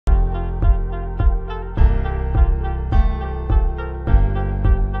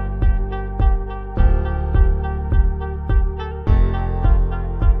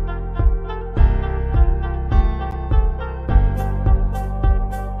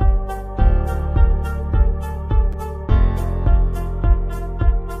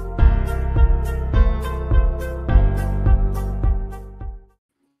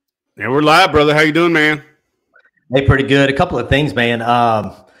We're live, brother. How you doing, man? Hey, pretty good. A couple of things, man.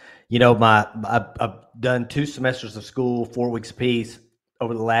 I've done 2 semesters of school, 4 weeks apiece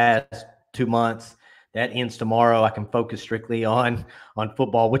over the last 2 months. That ends tomorrow. I can focus strictly on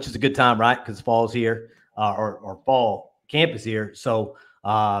football, which is a good time, right? Because fall's here, or fall camp is here. So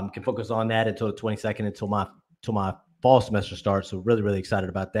can focus on that until the 22nd, until my fall semester starts. So really, really excited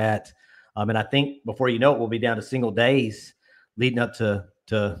about that. And I think before you know it, we'll be down to single days leading up to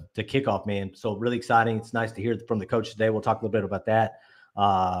kickoff, man. So really exciting. It's nice to hear from the coach today. We'll talk a little bit about that.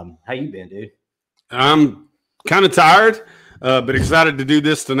 How you been, dude? I'm kind of tired, but excited to do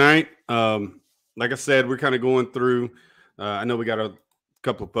this tonight. Like I said, we're kind of going through. I know we got a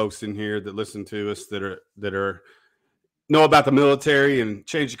couple of folks in here that listen to us that are know about the military, and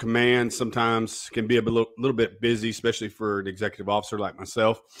change of command sometimes can be a little bit busy, especially for an executive officer like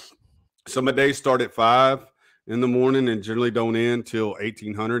myself. Some of my days start at 5 in the morning and generally don't end till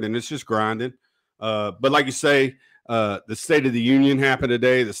 1800, and it's just grinding. But like you say, the State of the Union happened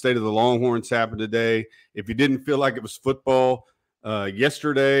today. The State of the Longhorns happened today. If you didn't feel like it was football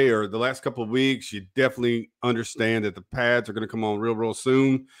yesterday or the last couple of weeks, you definitely understand that the pads are going to come on real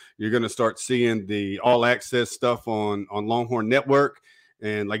soon. You're going to start seeing the all-access stuff on Longhorn Network.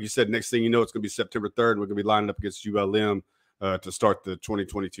 And like you said, next thing you know, it's going to be September 3rd. We're going to be lining up against ULM to start the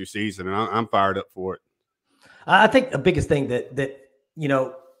 2022 season, and I'm fired up for it. I think the biggest thing that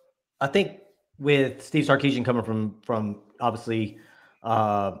I think with Steve Sarkisian coming from obviously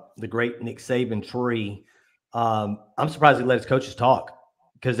the great Nick Saban tree, I'm surprised he let his coaches talk,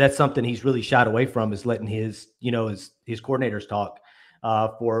 because that's something he's really shied away from, is letting his coordinators talk.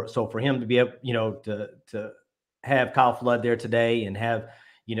 For him to be able, to have Kyle Flood there today, and have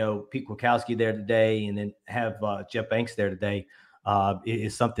Pete Kwiatkowski there today, and then have Jeff Banks there today,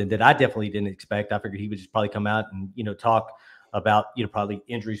 is something that I definitely didn't expect. I figured he would just probably come out and talk about probably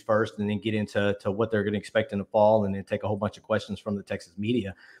injuries first, and then get into what they're going to expect in the fall, and then take a whole bunch of questions from the Texas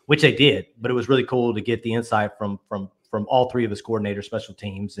media, which they did. But it was really cool to get the insight from all 3 of his coordinators, special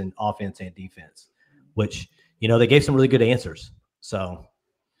teams and offense and defense, which they gave some really good answers. So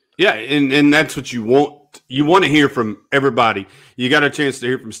yeah, and that's what you want. You want to hear from everybody. You got a chance to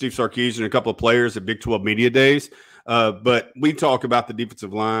hear from Steve Sarkisian and a couple of players at Big 12 Media Days. But we talk about the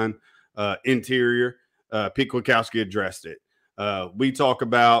defensive line, interior. Pete Kwiatkowski addressed it. We talk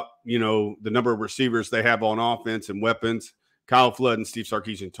about, the number of receivers they have on offense and weapons. Kyle Flood and Steve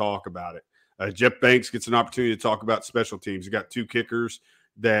Sarkisian talk about it. Jeff Banks gets an opportunity to talk about special teams. He's got 3 kickers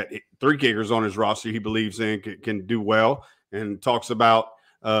on his roster he believes in can do well, and talks about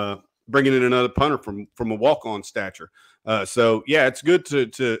bringing in another punter from a walk-on stature. So, yeah, it's good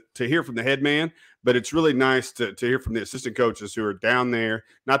to hear from the head man, but it's really nice to hear from the assistant coaches who are down there.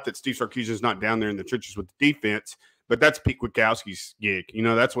 Not that Steve Sarkisian is not down there in the trenches with the defense, but that's Pete Kwiatkowski's gig.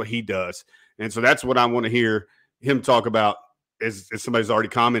 That's what he does. And so that's what I want to hear him talk about, as somebody's already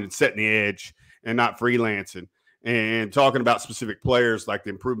commented, setting the edge and not freelancing, and talking about specific players like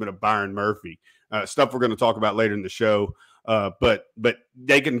the improvement of Byron Murphy, stuff we're going to talk about later in the show. But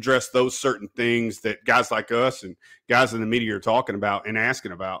they can address those certain things that guys like us and guys in the media are talking about and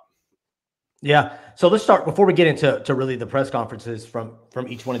asking about. Yeah. So let's start before we get into really the press conferences from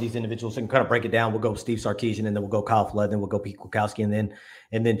each one of these individuals, and kind of break it down. We'll go Steve Sarkisian, and then we'll go Kyle Flood, then we'll go Pete Kwiatkowski,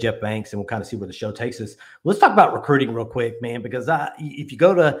 and then Jeff Banks, and we'll kind of see where the show takes us. Let's talk about recruiting real quick, man, because if you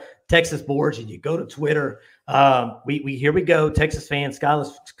go to Texas boards and you go to Twitter, here we go, Texas fans,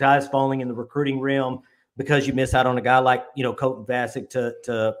 sky's falling in the recruiting realm, because you miss out on a guy like Colton Vasek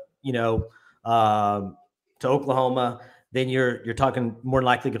to Oklahoma. Then you're talking more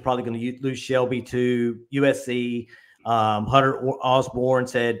likely probably going to lose Shelby to USC. Hunter Osborne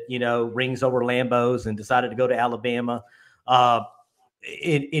said rings over Lambos, and decided to go to Alabama.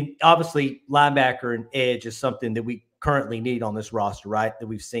 In obviously linebacker and edge is something that we currently need on this roster, right? That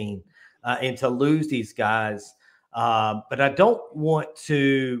we've seen, and to lose these guys, but I don't want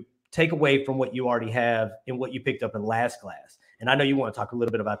to take away from what you already have and what you picked up in last class. And I know you want to talk a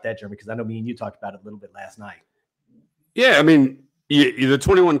little bit about that, Jeremy, because I know me and you talked about it a little bit last night. Yeah, I mean, the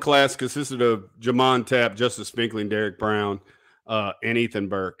 21 class consisted of Jamon Tapp, Justice Finkling, Derek Brown, and Ethan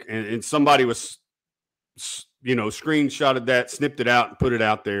Burke. And somebody was, screenshotted that, snipped it out, and put it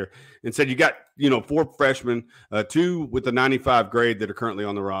out there, and said you got, 4 freshmen, 2 with the 95 grade that are currently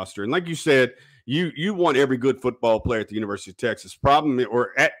on the roster. And like you said, you want every good football player at the University of Texas,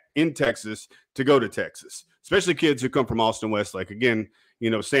 in Texas, to go to Texas, especially kids who come from Austin Westlake. Again,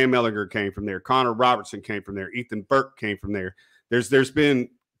 Sam Ellinger came from there. Connor Robertson came from there. Ethan Burke came from there. There's been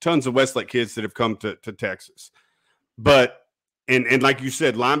tons of Westlake kids that have come to Texas. But, and like you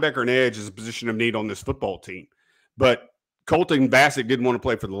said, linebacker and edge is a position of need on this football team. But Colton Bassett didn't want to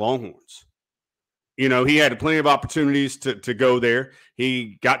play for the Longhorns. You know, he had plenty of opportunities to go there.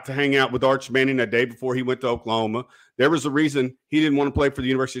 He got to hang out with Arch Manning a day before he went to Oklahoma. There was a reason he didn't want to play for the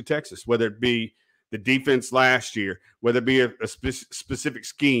University of Texas, whether it be the defense last year, whether it be a specific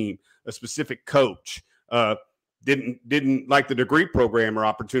scheme, a specific coach, didn't like the degree program or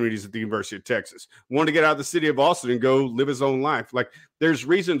opportunities at the University of Texas, wanted to get out of the city of Austin and go live his own life. Like, there's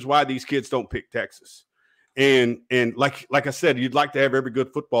reasons why these kids don't pick Texas. And like I said, you'd like to have every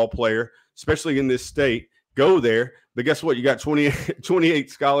good football player, especially in this state, go there. But guess what? You got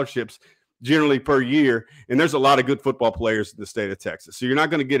 28 scholarships generally per year, and there's a lot of good football players in the state of Texas. So you're not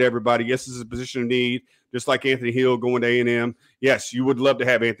going to get everybody. Yes, this is a position of need, just like Anthony Hill going to A&M. Yes, you would love to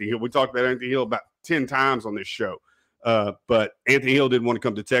have Anthony Hill. We talked about Anthony Hill about 10 times on this show. But Anthony Hill didn't want to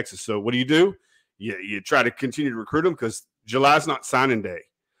come to Texas. So what do? You try to continue to recruit him because July's not signing day.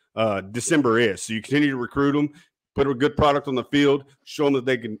 December is. So you continue to recruit them, put a good product on the field, show them that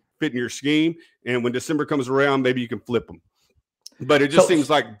they can fit in your scheme. And when December comes around, maybe you can flip them. But it just seems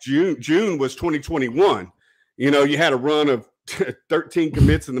like June was 2021. You know, you had a run of 13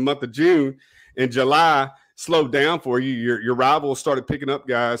 commits in the month of June, and July slowed down for you. Your rivals started picking up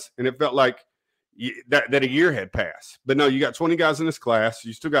guys, and it felt like that a year had passed. But no, you got 20 guys in this class.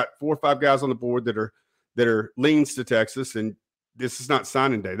 You still got 4 or 5 guys on the board that are leans to Texas, and this is not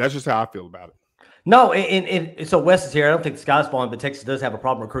signing day. That's just how I feel about it. No, and so Wes is here. I don't think the sky's falling, but Texas does have a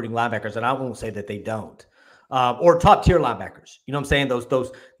problem recruiting linebackers, and I won't say that they don't. Or top-tier linebackers. You know what I'm saying?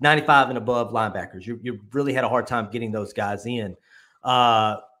 Those 95 and above linebackers. You really had a hard time getting those guys in.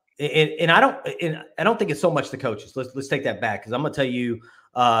 And I don't think it's so much the coaches. Let's take that back, because I'm going to tell you,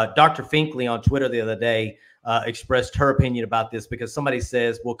 Dr. Finkley on Twitter the other day expressed her opinion about this, because somebody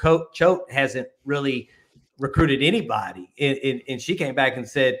says, well, Choate hasn't really recruited anybody. And she came back and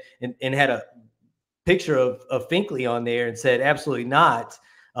said, and had a picture of Finkley on there and said, absolutely not.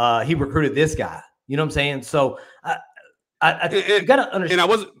 He recruited this guy. You know what I'm saying? So you got to understand. And I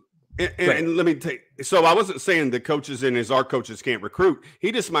wasn't, and let me take, so I wasn't saying the coaches and our coaches can't recruit.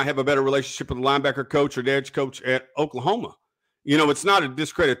 He just might have a better relationship with the linebacker coach or the edge coach at Oklahoma. You know, it's not a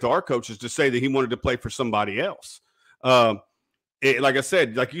discredit to our coaches to say that he wanted to play for somebody else. Like I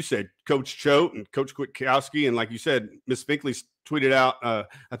said, like you said, Coach Choate and Coach Kwiatkowski, and like you said, Miss Finkley tweeted out,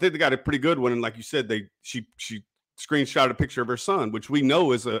 I think they got a pretty good one. And like you said, she screenshot a picture of her son, which we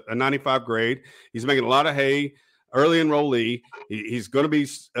know is a 95 grade. He's making a lot of hay, early enrollee. He's going to be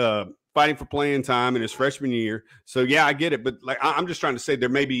fighting for playing time in his freshman year. So yeah, I get it. But like, I'm just trying to say there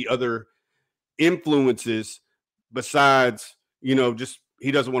may be other influences besides, you know, just he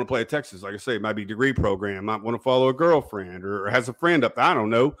doesn't want to play at Texas. Like I say, it might be a degree program, might want to follow a girlfriend or has a friend up there. I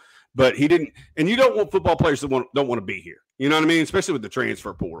don't know. But he didn't, and you don't want football players that don't want to be here. You know what I mean? Especially with the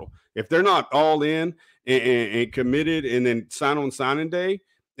transfer portal. If they're not all in and committed and then sign on signing day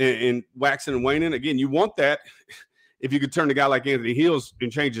and waxing and waning, again, you want that if you could turn a guy like Anthony Hills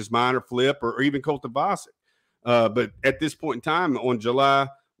and change his mind or flip or even Colton Bassett. But at this point in time, on July,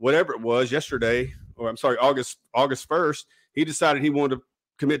 whatever it was, yesterday, or I'm sorry, August 1st, he decided he wanted to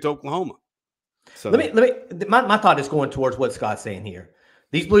commit to Oklahoma. So my thought is going towards what Scott's saying here.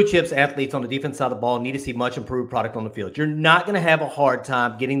 These blue chips athletes on the defense side of the ball need to see much improved product on the field. You're not going to have a hard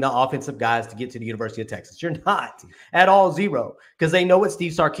time getting the offensive guys to get to the University of Texas. You're not at all, zero, because they know what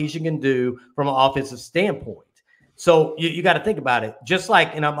Steve Sarkisian can do from an offensive standpoint. So you got to think about it. Just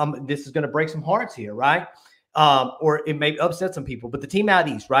like, and this is going to break some hearts here, right? Or it may upset some people, but the team out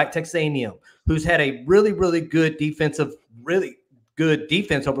east, right? Texas A&M, who's had a really, really good defense over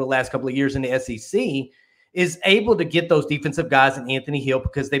the last couple of years in the SEC, is able to get those defensive guys in Anthony Hill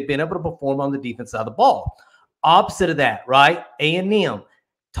because they've been able to perform on the defense side of the ball. Opposite of that, right? A&M,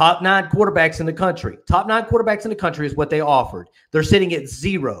 top 9 quarterbacks in the country. Top 9 quarterbacks in the country is what they offered. They're sitting at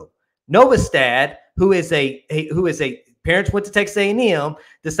 0. Novastad, who is a parents went to Texas A&M,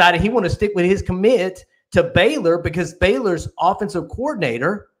 decided he wanted to stick with his commit to Baylor because Baylor's offensive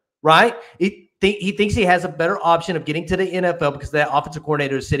coordinator, right? He thinks he has a better option of getting to the NFL because that offensive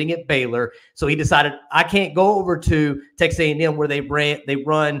coordinator is sitting at Baylor. So he decided, I can't go over to Texas A&M where they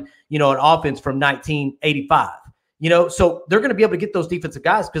run, you know, an offense from 1985. You know, so they're going to be able to get those defensive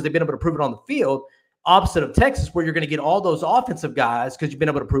guys because they've been able to prove it on the field. Opposite of Texas, where you're going to get all those offensive guys because you've been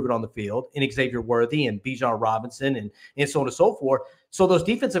able to prove it on the field, and Xavier Worthy and Bijan Robinson and so on and so forth. So those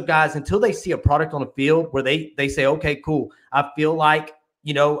defensive guys, until they see a product on the field where they say, okay, cool, I feel like,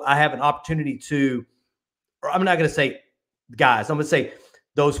 you know, I have an opportunity to, or I'm not going to say guys, I'm going to say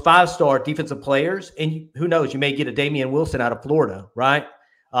those 5-star defensive players, and who knows, you may get a Damian Wilson out of Florida, right?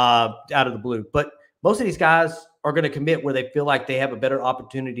 Out of the blue. But most of these guys are going to commit where they feel like they have a better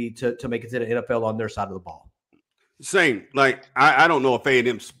opportunity to make it to the NFL on their side of the ball. Same. Like, I don't know if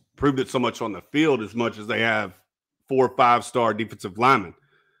A&M's proved it so much on the field as much as they have 4 or 5-star defensive linemen.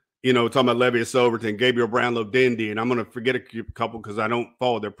 You know, talking about Levius Overton, Gabriel Brownlow, Dindy, and I'm going to forget a couple because I don't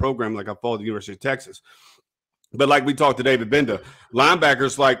follow their program like I follow the University of Texas. But like we talked to David Benda,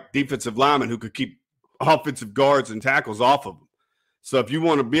 linebackers like defensive linemen who could keep offensive guards and tackles off of them. So if you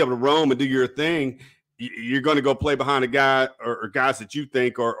want to be able to roam and do your thing, you're going to go play behind a guy or guys that you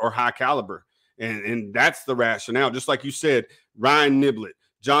think are high caliber. And that's the rationale. Just like you said, Ryan Niblett,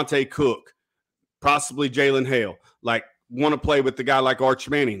 Jonte Cook, possibly Jalen Hale, like want to play with the guy like Arch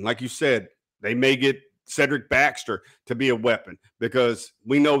Manning. Like you said, they may get Cedric Baxter to be a weapon because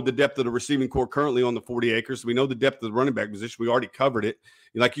we know the depth of the receiving core currently on the 40 acres. We know the depth of the running back position. We already covered it.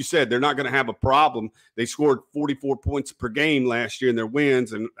 Like you said, they're not going to have a problem. They scored 44 points per game last year in their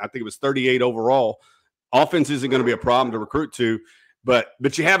wins, and I think it was 38 overall. Offense isn't going to be a problem to recruit to, but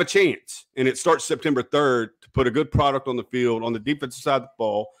you have a chance, and it starts September 3rd to put a good product on the field on the defensive side of the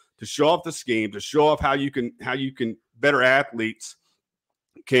ball, to show off the scheme, to show off how you can better athletes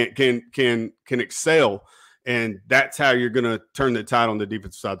can excel, and that's how you're going to turn the tide on the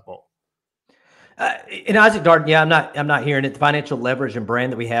defensive side of the ball. And Isaac Darden, yeah, I'm not hearing it. The financial leverage and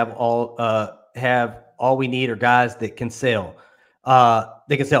brand that we have all we need are guys that can sell.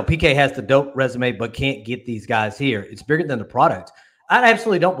 They can sell. PK has the dope resume, but can't get these guys here. It's bigger than the product. I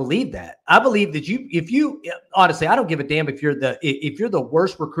absolutely don't believe that. I believe that if you honestly, I don't give a damn if you're the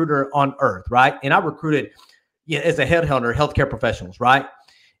worst recruiter on earth, right? And I recruited as a headhunter, healthcare professionals, right?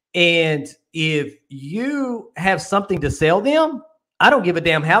 And if you have something to sell them, I don't give a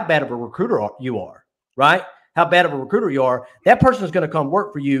damn how bad of a recruiter you are, right? How bad of a recruiter you are. That person is going to come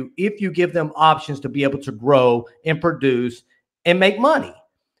work for you if you give them options to be able to grow and produce and make money.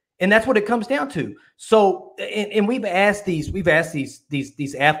 And that's what it comes down to. So, and we've asked these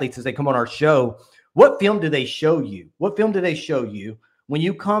athletes as they come on our show, what film do they show you? What film do they show you when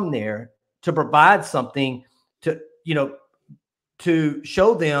you come there to provide something to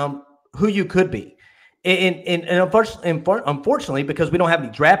show them who you could be? And unfortunately, because we don't have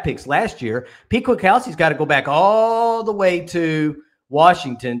any draft picks last year, Pete Kwiatkowski's got to go back all the way to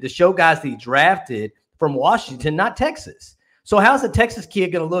Washington to show guys that he drafted from Washington, not Texas. So how's a Texas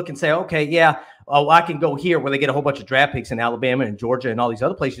kid going to look and say, okay, yeah, I can go here where they get a whole bunch of draft picks in Alabama and Georgia and all these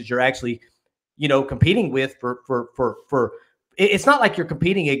other places you're actually, competing with for it's not like you're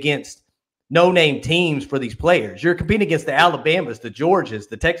competing against no-name teams for these players. You're competing against the Alabamas, the Georgias,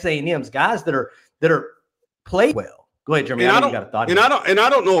 the Texas A&Ms, guys that are played well. Go ahead, Jeremy. I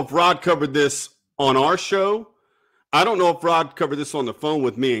don't know if Rod covered this on our show. I don't know if Rod covered this on the phone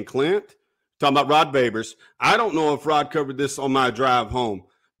with me and Clint. Talking about Rod Babers. I don't know if Rod covered this on my drive home,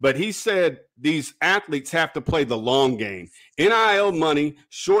 but he said these athletes have to play the long game. NIL money,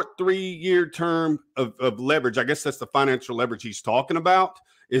 short 3-year term of leverage. I guess that's the financial leverage he's talking about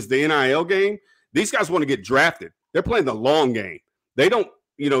is the NIL game. These guys want to get drafted. They're playing the long game. They don't,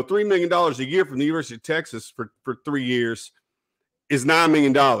 $3 million a year from the University of Texas for 3 years is $9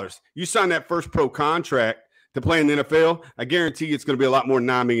 million. You sign that first pro contract to play in the NFL, I guarantee it's going to be a lot more than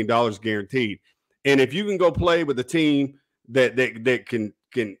 $9 million guaranteed. And if you can go play with a team that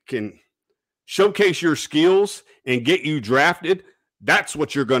can showcase your skills and get you drafted, that's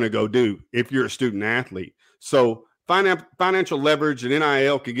what you're going to go do if you're a student athlete. So financial leverage and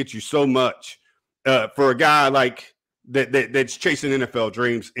NIL can get you so much for a guy like that's chasing NFL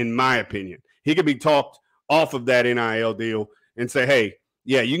dreams, in my opinion. He could be talked off of that NIL deal and say, hey,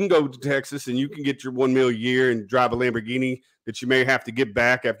 yeah, you can go to Texas and you can get your $1 million a year and drive a Lamborghini that you may have to get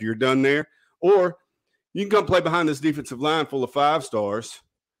back after you're done there. Or you can come play behind this defensive line full of 5-stars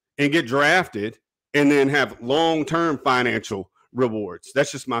and get drafted and then have long-term financial rewards.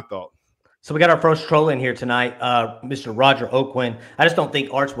 That's just my thought. So we got our first troll in here tonight, Mr. Roger Oakwind. I just don't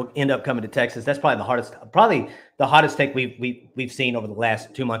think Arch will end up coming to Texas. That's probably the hottest take we've seen over the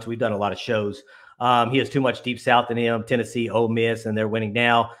last 2 months. We've done a lot of shows. He has too much Deep South in him. Tennessee, Ole Miss, and they're winning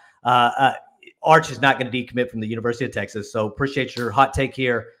now. Arch is not going to decommit from the University of Texas. So appreciate your hot take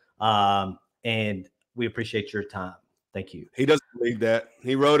here, and we appreciate your time. Thank you. He doesn't believe that.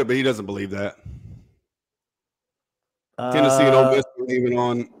 He wrote it, but he doesn't believe that. Tennessee and Ole Miss aren't even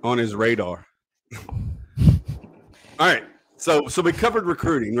on his radar. All right. So we covered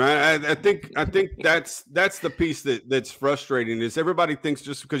recruiting, right? I think that's the piece that's frustrating is everybody thinks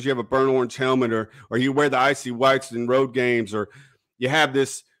just because you have a burnt orange helmet or you wear the icy whites in road games or you have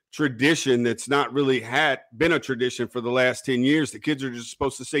this tradition that's not really been a tradition for the last 10 years. The kids are just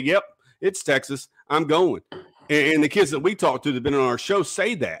supposed to say, yep, it's Texas. I'm going. And the kids that we talk to that have been on our show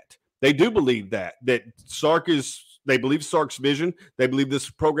say that. They do believe that Sark they believe Sark's vision. They believe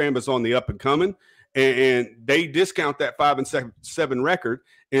this program is on the up and coming. and they discount that 5-7 record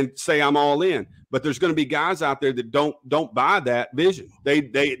and say I'm all in. But there's going to be guys out there that don't buy that vision.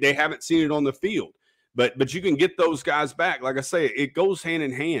 They haven't seen it on the field. But you can get those guys back. Like I say, it goes hand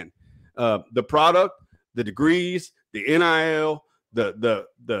in hand. The product, the degrees, the NIL, the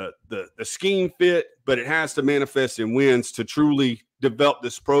scheme fit, but it has to manifest in wins to truly develop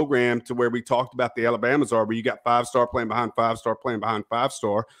this program to where we talked about the Alabamas are, where you got 5-star playing behind 5-star playing behind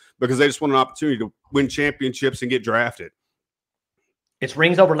 5-star, because they just want an opportunity to win championships and get drafted. It's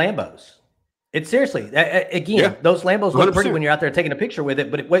rings over Lambos. It's seriously, again, those Lambos look 100%. Pretty when you're out there taking a picture with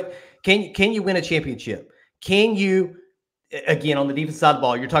it, but what can you win a championship? Can you, again, on the defense side of the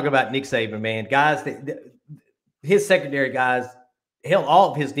ball, you're talking about Nick Saban, man, guys, his secondary guys, hell,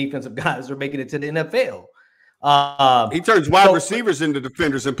 all of his defensive guys are making it to the NFL. He turns wide receivers into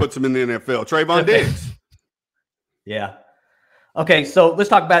defenders and puts them in the NFL. Trayvon Diggs. Yeah. Okay, so let's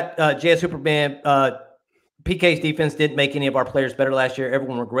talk about J.S. Hooper, man. PK's defense didn't make any of our players better last year.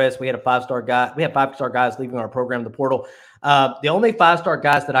 Everyone regressed. We had a 5-star guy. We had 5-star guys leaving our program in the portal. The only 5-star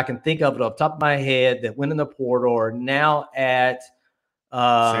guys that I can think of off the top of my head that went in the portal are now at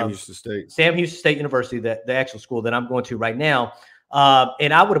Sam Houston State University, the actual school that I'm going to right now.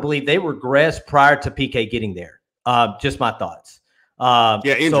 And I would have believed they regressed prior to PK getting there. Just my thoughts.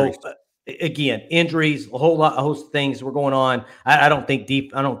 Injuries. So, again, injuries, a host of things were going on. I don't think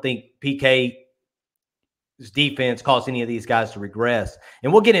PK's defense caused any of these guys to regress.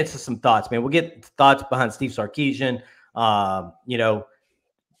 And we'll get into some thoughts, man. We'll get thoughts behind Steve Sarkisian,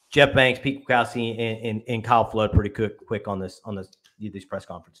 Jeff Banks, Pete Kwiatkowski, and Kyle Flood pretty quick on these press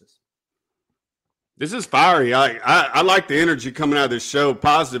conferences. This is fiery. I like the energy coming out of this show,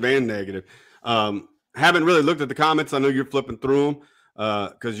 positive and negative. Haven't really looked at the comments. I know you're flipping through them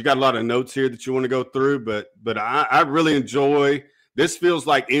because you got a lot of notes here that you want to go through. But I really enjoy this. Feels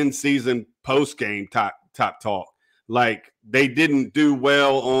like in-season, post-game type talk. Like they didn't do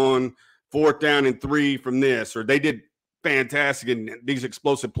well on 4th down and 3 from this, or they did fantastic in these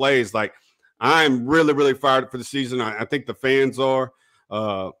explosive plays. Like I'm really, really fired up for the season. I think the fans are.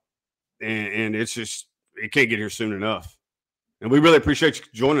 And it's just, it can't get here soon enough. And we really appreciate you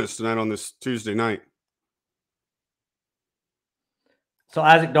joining us tonight on this Tuesday night. So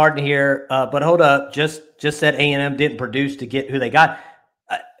Isaac Darden here, but hold up, just said A&M didn't produce to get who they got.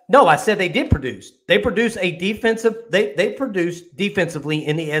 No, I said they did produce. They produced they produced defensively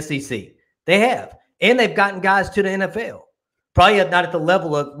in the SEC. They have. And they've gotten guys to the NFL. Probably not at the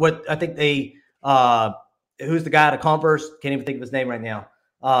level of what I think they who's the guy out of Converse? Can't even think of his name right now.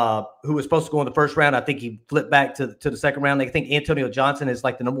 Who was supposed to go in the first round. I think he flipped back to the second round. They think Antonio Johnson is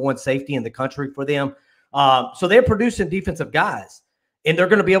like the #1 safety in the country for them. So they're producing defensive guys, and they're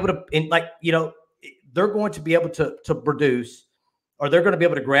going to be able to, they're going to be able to produce, or they're going to be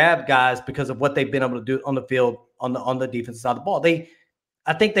able to grab guys because of what they've been able to do on the field on the defensive side of the ball.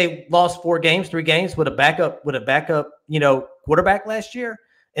 I think they lost 3 games with a backup, quarterback last year,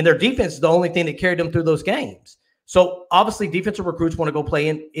 and their defense is the only thing that carried them through those games. So obviously, defensive recruits want to go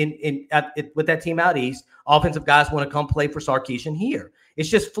play with that team out east. Offensive guys want to come play for Sarkisian here. It's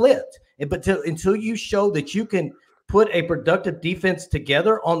just flipped. But until you show that you can put a productive defense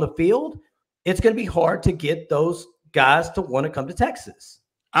together on the field, it's going to be hard to get those guys to want to come to Texas.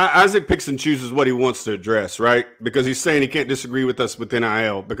 Isaac picks and chooses what he wants to address, right? Because he's saying he can't disagree with us with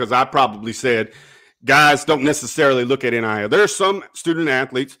NIL. Because I probably said guys don't necessarily look at NIL. There are some student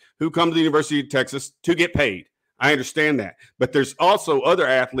athletes who come to the University of Texas to get paid. I understand that. But there's also other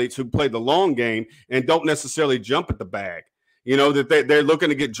athletes who play the long game and don't necessarily jump at the bag. That they're looking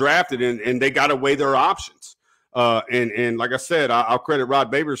to get drafted and they got to weigh their options. And like I said, I'll credit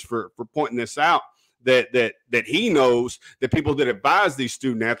Rod Babers for pointing this out, that he knows that people that advise these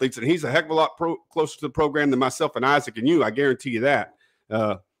student athletes, and he's a heck of a lot closer to the program than myself and Isaac and you. I guarantee you that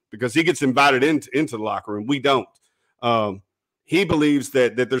because he gets invited into the locker room. We don't. He believes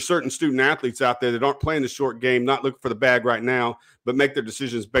that there's certain student athletes out there that aren't playing the short game, not looking for the bag right now, but make their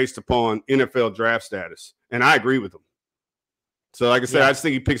decisions based upon NFL draft status. And I agree with him. So, like I said, I just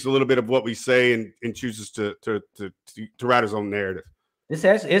think he picks a little bit of what we say and chooses to write his own narrative. This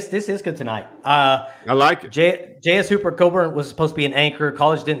is good tonight. I like it. J.S. Hooper Coburn was supposed to be an anchor.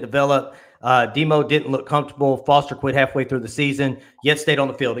 College didn't develop. Demo didn't look comfortable. Foster quit halfway through the season, yet stayed on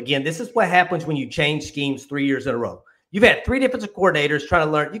the field. Again, this is what happens when you change schemes 3 years in a row. You've had 3 defensive coordinators trying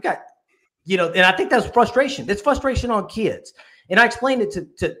to learn. You got, and I think that's frustration. It's frustration on kids. And I explained it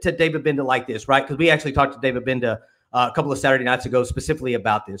to David Benda like this, right? Because we actually talked to David Benda a couple of Saturday nights ago specifically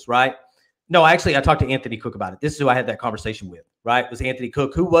about this, right? No, actually, I talked to Anthony Cook about it. This is who I had that conversation with, right? It was Anthony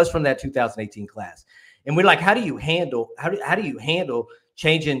Cook, who was from that 2018 class. And we're like, how do you handle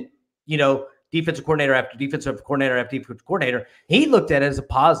changing, defensive coordinator after defensive coordinator after defensive coordinator, he looked at it as a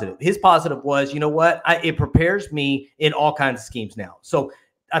positive. His positive was, you know what? It prepares me in all kinds of schemes now. So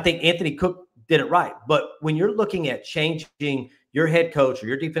I think Anthony Cook did it right. But when you're looking at changing your head coach or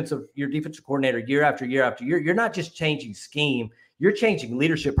your defensive coordinator year after year after year, you're not just changing scheme, you're changing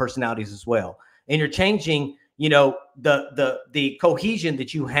leadership personalities as well. And you're changing, the cohesion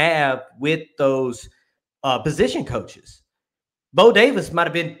that you have with those position coaches. Bo Davis might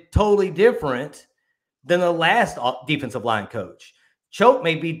have been totally different than the last defensive line coach. Choate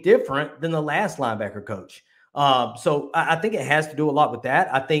may be different than the last linebacker coach. So I think it has to do a lot with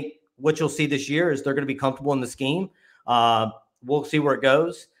that. I think what you'll see this year is they're going to be comfortable in the scheme. We'll see where it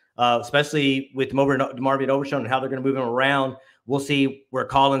goes, especially with DeMarvion Overshown and how they're going to move him around. We'll see where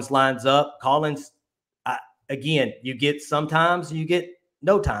Collins lines up. Collins, again, you get sometimes you get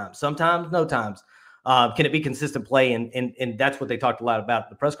no time, sometimes no times. Can it be consistent play? And that's what they talked a lot about at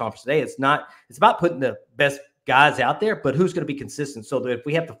the press conference today. It's about putting the best guys out there, but who's going to be consistent so that if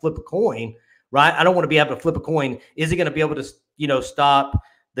we have to flip a coin, right? I don't want to be able to flip a coin. Is he going to be able to, stop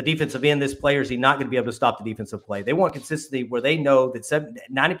the defensive end this play, or is he not going to be able to stop the defensive play? They want consistency where they know that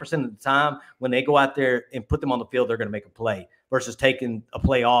 90% of the time when they go out there and put them on the field, they're going to make a play versus taking a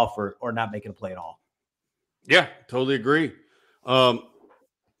play off or not making a play at all. Yeah, totally agree.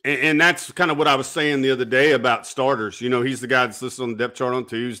 And that's kind of what I was saying the other day about starters. He's the guy that's listed on the depth chart on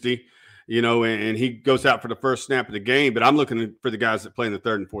Tuesday, and he goes out for the first snap of the game. But I'm looking for the guys that play in the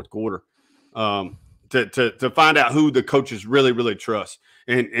third and fourth quarter to find out who the coaches really, really trust.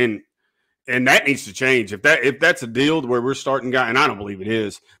 And that needs to change. If that's a deal where we're starting guy, and I don't believe it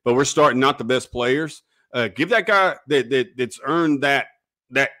is, but we're starting not the best players, give that guy that's earned that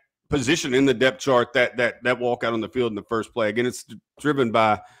position in the depth chart that walk out on the field in the first play. Again, it's driven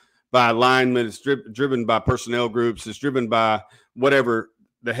by alignment. It's driven by personnel groups. It's driven by whatever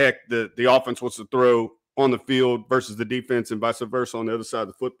the heck the offense wants to throw on the field versus the defense, and vice versa on the other side of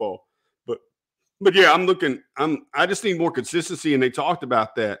the football. But yeah, I just need more consistency, and they talked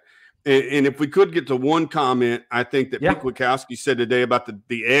about that. And if we could get to one comment, I think that Pete Kwiatkowski said today about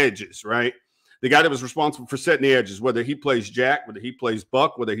the edges, right? The guy that was responsible for setting the edges, whether he plays jack, whether he plays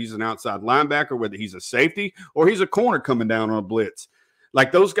buck, whether he's an outside linebacker, whether he's a safety, or he's a corner coming down on a blitz.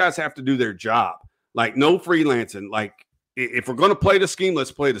 Like, those guys have to do their job. Like, no freelancing. Like, if we're going to play the scheme,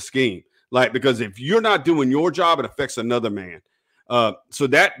 let's play the scheme. Like, because if you're not doing your job, it affects another man. So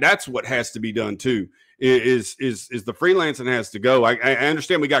that's what has to be done too. Is the freelancing has to go. I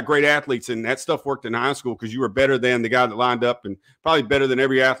understand we got great athletes, and that stuff worked in high school because you were better than the guy that lined up, and probably better than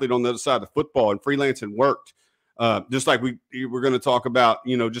every athlete on the other side of the football. And freelancing worked. Just like we're going to talk about,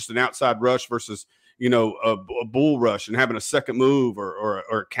 just an outside rush versus a bull rush and having a second move or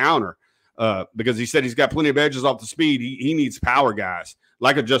a counter. Because he said he's got plenty of edges off the speed. He needs power guys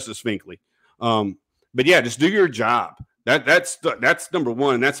like a Justice Finkley. But yeah, just do your job. That's number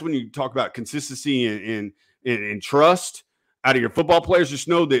one. And that's when you talk about consistency and trust out of your football players. Just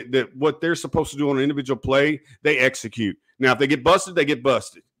know that what they're supposed to do on an individual play, they execute. Now, if they get busted, they get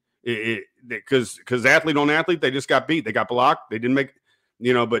busted. Because athlete on athlete, they just got beat. They got blocked. They didn't make,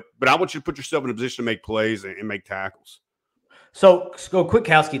 but I want you to put yourself in a position to make plays and make tackles. So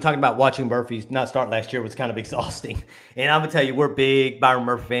Kwiatkowski talking about watching Murphy not start last year was kind of exhausting. And I'm going to tell you, we're big Byron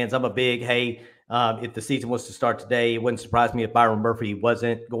Murphy fans. I'm a big, if the season was to start today, it wouldn't surprise me if Byron Murphy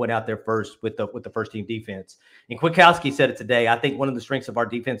wasn't going out there first with the first team defense. And Kwiatkowski said it today. I think one of the strengths of our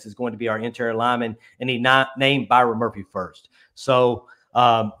defense is going to be our interior lineman, and he named Byron Murphy first. So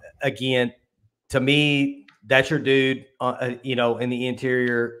again, to me, that's your dude. In the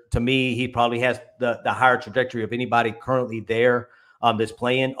interior. To me, he probably has the higher trajectory of anybody currently there that's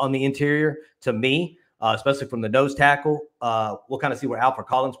playing on the interior. To me. Especially from the nose tackle. We'll kind of see where Alfred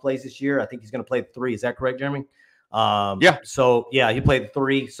Collins plays this year. I think he's going to play the 3. Is that correct, Jeremy? Yeah. So, yeah, he played the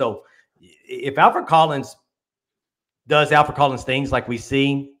 3. So, if Alfred Collins does Alfred Collins things like we've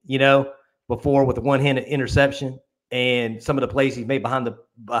seen, before with the one-handed interception and some of the plays he's made behind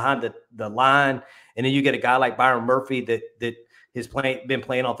the line, and then you get a guy like Byron Murphy that has been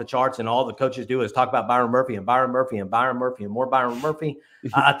playing off the charts, and all the coaches do is talk about Byron Murphy and Byron Murphy and Byron Murphy and more Byron Murphy.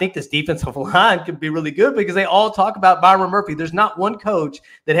 I think this defensive line could be really good because they all talk about Byron Murphy. There's not one coach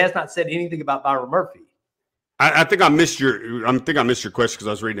that has not said anything about Byron Murphy. I think I missed your question because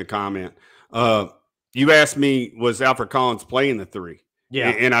I was reading a comment. You asked me, was Alfred Collins playing the 3? Yeah.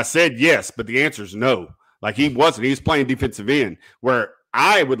 And I said yes, but the answer is no. Like, he wasn't. He was playing defensive end, where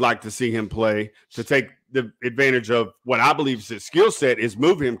I would like to see him play to take the advantage of what I believe is his skill set is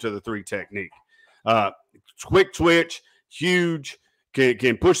move him to the 3 technique. Quick twitch, huge,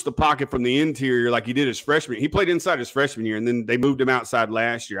 can push the pocket from the interior like he did his freshman. He played inside his freshman year, and then they moved him outside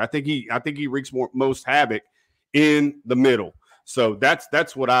last year. I think he wreaks most havoc in the middle. So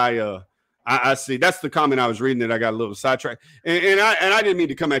that's what I see. That's the comment I was reading that I got a little sidetracked. And I didn't mean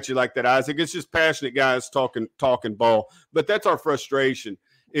to come at you like that, Isaac. It's just passionate guys talking ball. But that's our frustration,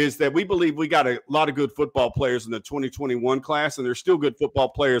 is that we believe we got a lot of good football players in the 2021 class, and there's still good football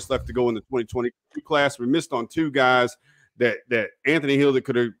players left to go in the 2022 class. We missed on 2 guys that Anthony Hill that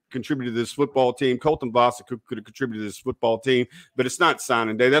could have contributed to this football team, Colton Voss could have contributed to this football team, but it's not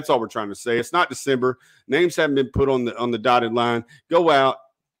signing day. That's all we're trying to say. It's not December. Names haven't been put on the dotted line. Go out,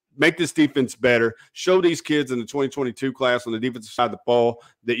 make this defense better. Show these kids in the 2022 class on the defensive side of the ball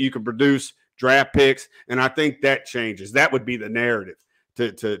that you can produce draft picks, and I think that changes. That would be the narrative,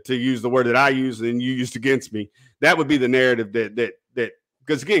 to use the word that I use and you used against me. That would be the narrative that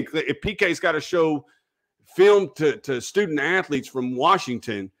because, again, if PK's got to show film to student athletes from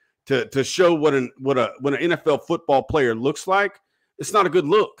Washington to show what an NFL football player looks like, it's not a good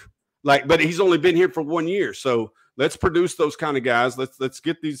look. But he's only been here for 1 year, so let's produce those kind of guys. Let's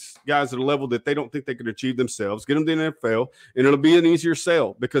get these guys at a level that they don't think they can achieve themselves. Get them to the NFL, and it'll be an easier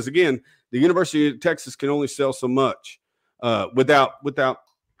sell because, again, the University of Texas can only sell so much without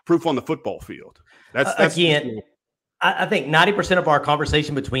proof on the football field. That's again. I think 90% of our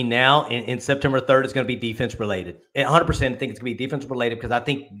conversation between now and September 3rd is going to be defense related. And 100% I think it's going to be defense related because I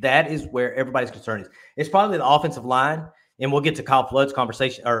think that is where everybody's concern is. It's probably the offensive line, and we'll get to Kyle Flood's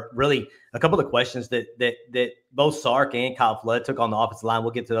conversation, or really a couple of the questions that both Sark and Kyle Flood took on the offensive line.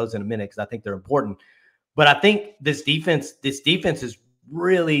 We'll get to those in a minute because I think they're important. But I think this defense is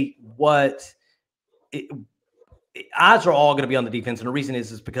really what eyes are all going to be on the defense, and the reason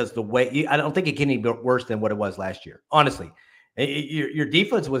is because the way I don't think it can be worse than what it was last year. Honestly, your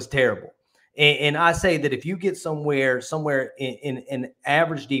defense was terrible, and I say that if you get somewhere in an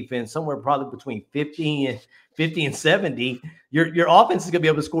average defense, somewhere probably between 50 and 70, your offense is going to be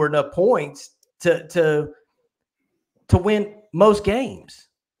able to score enough points to win most games.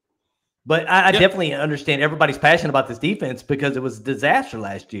 But I definitely understand everybody's passionate about this defense because it was a disaster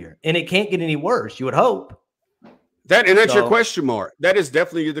last year, and it can't get any worse. You would hope. That's your question mark. That is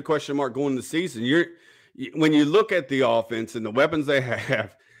definitely the question mark going into the season. When you look at the offense and the weapons they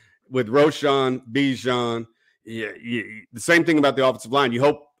have with Roschon, Bijan, the same thing about the offensive line. You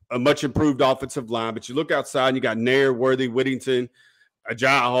hope a much improved offensive line, but you look outside and you got Nair, Worthy, Whittington,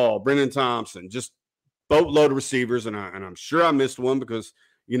 Ajay Hall, Brennan Thompson, just boatload of receivers. And I'm sure I missed one because,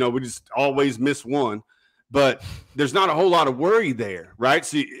 we just always miss one. But there's not a whole lot of worry there, right?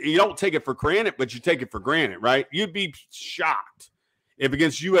 So you don't take it for granted, but you take it for granted, right? You'd be shocked if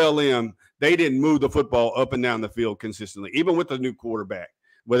against ULM they didn't move the football up and down the field consistently, even with the new quarterback,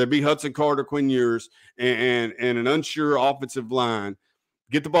 whether it be Hudson Carter, Quinn Ewers, and an unsure offensive line.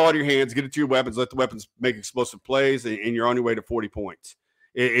 Get the ball out of your hands, get it to your weapons, let the weapons make explosive plays, and you're on your way to 40 points.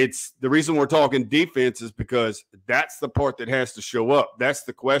 It's the reason we're talking defense is because that's the part that has to show up. That's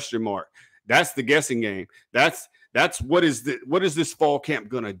the question mark. That's the guessing game. That's what is this fall camp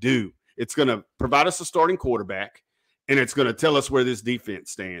going to do? It's going to provide us a starting quarterback, and it's going to tell us where this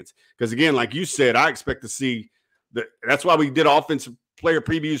defense stands. Because, again, like you said, I expect to see that's why we did offensive player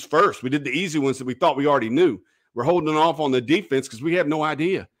previews first. We did the easy ones that we thought we already knew. We're holding off on the defense because we have no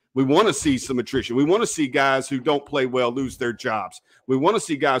idea. We want to see some attrition. We want to see guys who don't play well lose their jobs. We want to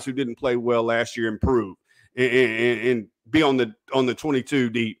see guys who didn't play well last year improve and be on the 22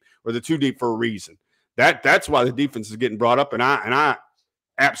 deep. Or the 2 deep for a reason. That's why the defense is getting brought up, and I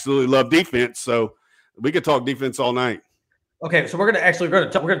absolutely love defense. So we could talk defense all night. Okay, so we're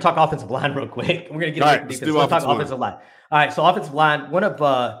gonna talk offensive line real quick. We're gonna get into defense. We'll talk offensive line. All right, so offensive line. One of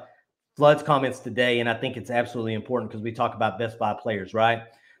Flood's comments today, and I think it's absolutely important because we talk about best 5 players, right?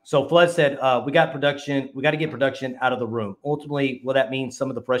 So Flood said, "We got production. We got to get production out of the room. Ultimately, will that mean some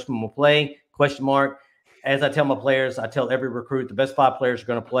of the freshmen will play? Question mark." As I tell my players, I tell every recruit the best 5 players are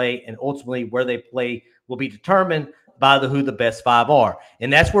going to play, and ultimately where they play will be determined by who the best 5 are.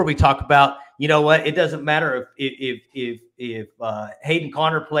 And that's where we talk about, you know what? It doesn't matter if Hayden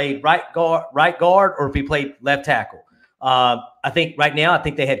Connor played right guard or if he played left tackle. I think right now, I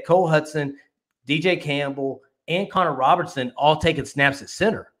think they had Cole Hudson, DJ Campbell, and Connor Robertson all taking snaps at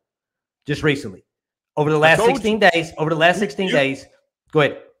center just recently over the last 16 days. Over the last 16 days, go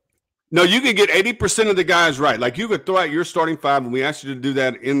ahead. No, you could get 80% of the guys right. Like you could throw out your starting 5, and we asked you to do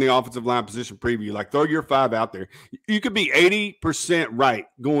that in the offensive line position preview. Like throw your 5 out there. You could be 80% right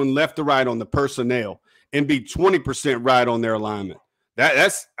going left to right on the personnel and be 20% right on their alignment.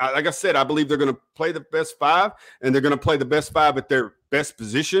 That's like I said, I believe they're going to play the best 5, and they're going to play the best 5 at their best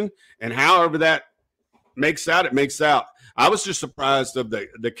position. And however that makes out, it makes out. I was just surprised of the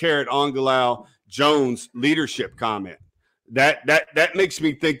𝗟𝗏𝗕𝗏 leadership comment. That makes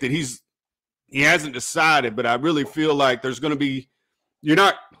me think that he hasn't decided, but I really feel like there's going to be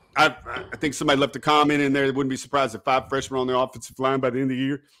I think somebody left a comment in there that wouldn't be surprised if 5 freshmen on the offensive line by the end of the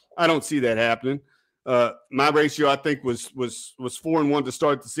year. I don't see that happening. My ratio, I think, was 4-1 to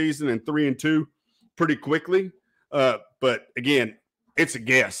start the season and 3-2 pretty quickly. But again, it's a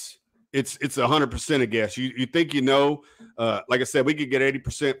guess. It's 100% a guess. You think like I said, we could get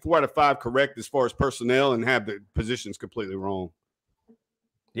 80%, 4 out of 5 correct as far as personnel, and have the positions completely wrong.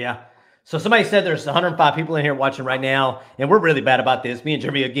 Yeah. So somebody said there's 105 people in here watching right now, and we're really bad about this. Me and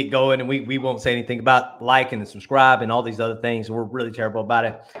Jeremy will get going, and we won't say anything about liking and subscribe and all these other things. We're really terrible about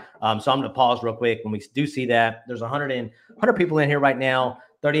it. So I'm going to pause real quick. When we do see that, there's 100 people in here right now,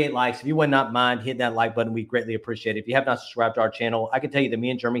 38 likes. If you would not mind hitting that like button, we greatly appreciate it. If you have not subscribed to our channel, I can tell you that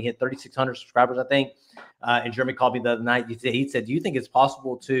me and Jeremy hit 3,600 subscribers, I think. And Jeremy called me the other night. He said, do you think it's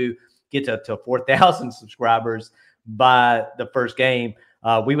possible to get to 4,000 subscribers by the first game?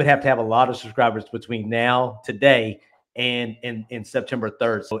 We would have to have a lot of subscribers between today, and September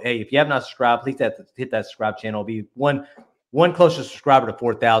 3rd. So, hey, if you have not subscribed, please hit that subscribe channel. It'll be one closer subscriber to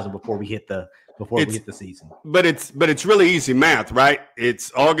 4,000 before we hit the season. But it's really easy math, right?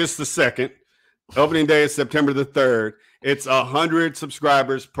 It's August the 2nd. Opening day is September the 3rd. It's 100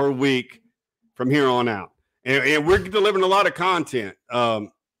 subscribers per week from here on out, and we're delivering a lot of content.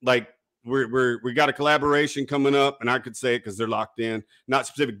 We got a collaboration coming up, and I could say it because they're locked in, not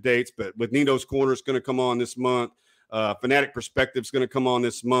specific dates, but with Nino's Corner is going to come on this month. Fanatic Perspective is going to come on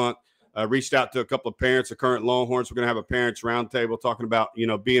this month. Reached out to a couple of parents of current Longhorns. We're going to have a parents roundtable talking about,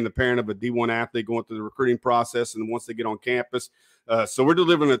 being the parent of a D1 athlete going through the recruiting process, and once they get on campus. So we're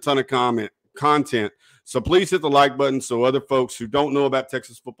delivering a ton of content. So please hit the like button so other folks who don't know about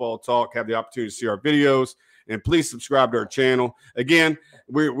Texas Football Talk have the opportunity to see our videos. And please subscribe to our channel. Again,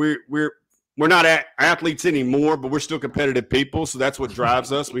 we're not athletes anymore, but we're still competitive people. So that's what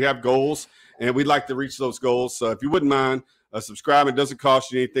drives us. We have goals, and we'd like to reach those goals. So if you wouldn't mind subscribing, it doesn't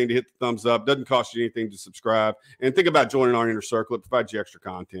cost you anything to hit the thumbs up. Doesn't cost you anything to subscribe. And think about joining our inner circle. It provides you extra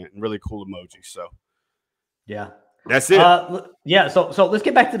content and really cool emojis. So yeah, that's it. Yeah. So let's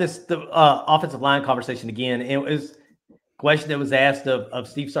get back to the offensive line conversation again. It was a question that was asked of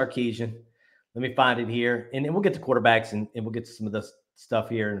Steve Sarkisian. Let me find it here, and we'll get to quarterbacks, and we'll get to some of the stuff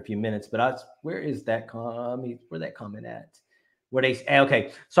here in a few minutes. But where is that comment? Where that comment at?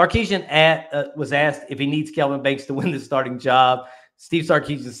 Okay. Sarkisian was asked if he needs 𝗟𝗏𝗡 Banks to win the starting job. Steve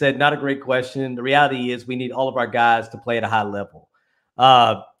Sarkisian said, "Not a great question. The reality is we need all of our guys to play at a high level."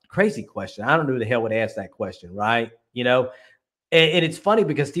 Crazy question. I don't know who the hell would ask that question, right? And it's funny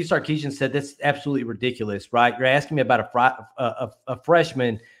because Steve Sarkisian said that's absolutely ridiculous, right? You're asking me about a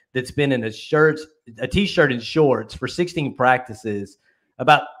freshman that's been in a t-shirt and shorts for 16 practices,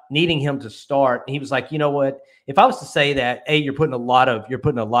 about needing him to start. And he was like, you know what? If I was to say that, you're putting a lot of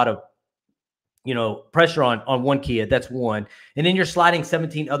pressure on one kid, that's one. And then you're sliding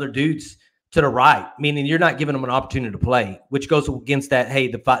 17 other dudes to the right, meaning you're not giving them an opportunity to play, which goes against that, hey,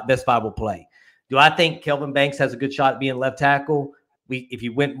 the best 5 will play. Do I think 𝗟𝗏𝗡 Banks has a good shot at being left tackle? If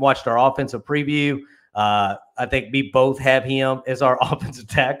you went and watched our offensive preview, I think we both have him as our offensive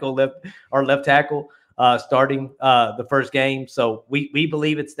tackle, left tackle, starting the first game. So we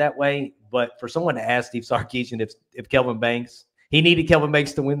believe it's that way. But for someone to ask Steve Sarkisian if 𝗟𝗏𝗡 Banks, he needed 𝗟𝗏𝗡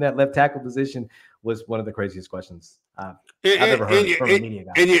Banks to win that left tackle position, was one of the craziest questions I've ever heard from a media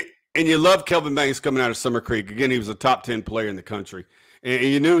guy. And you love 𝗟𝗏𝗡 Banks coming out of Summer Creek. Again, he was a top 10 player in the country. And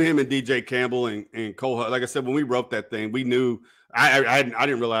you knew him and DJ Campbell and Cole. Like I said, when we wrote that thing, we knew I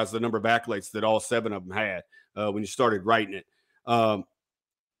didn't realize the number of accolades that all 7 of them had when you started writing it.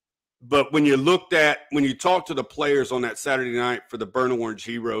 But when you talked to the players on that Saturday night for the Burn Orange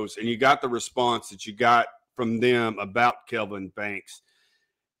Heroes, and you got the response that you got from them about 𝗟𝗏𝗡 Banks,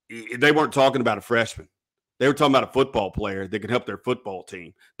 they weren't talking about a freshman. They were talking about a football player that could help their football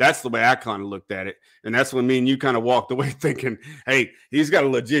team. That's the way I kind of looked at it. And that's when me and you kind of walked away thinking, hey, he's got a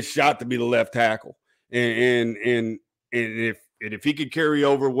legit shot to be the left tackle. And if he could carry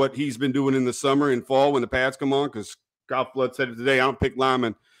over what he's been doing in the summer and fall when the pads come on, because Golf Flood said it today, I don't pick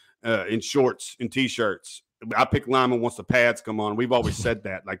linemen in shorts and T-shirts. I pick linemen once the pads come on. We've always said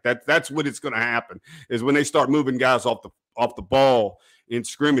that. Like that's what it's going to happen, is when they start moving guys off the ball in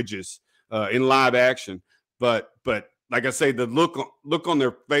scrimmages, in live action. But like I say, the look on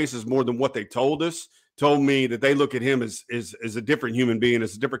their faces more than what they told me that they look at him as a different human being,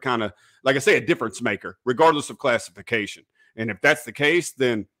 as a different kind of, like I say, a difference maker, regardless of classification. And if that's the case,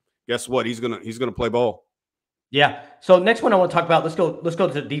 then guess what? He's gonna play ball. Yeah. So next one I want to talk about. Let's go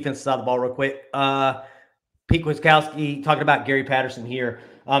to the defense side of the ball real quick. Pete Kwiatkowski, talking about Gary Patterson here.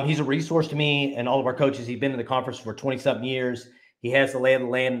 He's a resource to me and all of our coaches. He's been in the conference for 20-something years. He has the lay of the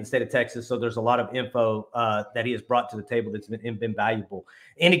land in the state of Texas, so there's a lot of info that he has brought to the table that's been valuable.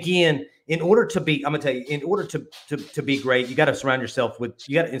 And again, in order to be, I'm gonna tell you, in order to be great, you got to surround yourself with.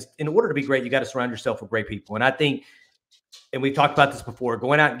 In order to be great, you got to surround yourself with great people. And I think, and we've talked about this before,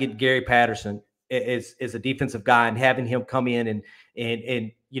 going out and getting Gary Patterson is a defensive guy, and having him come in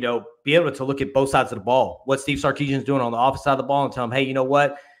and be able to look at both sides of the ball. What Steve Sarkisian is doing on the offensive side of the ball, and tell him, hey, you know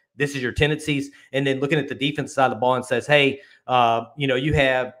what, this is your tendencies. And then looking at the defense side of the ball and says, hey, you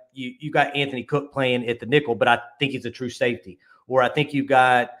got Anthony Cook playing at the nickel, but I think he's a true safety. Or I think you've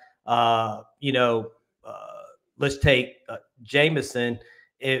got, let's take Jameson.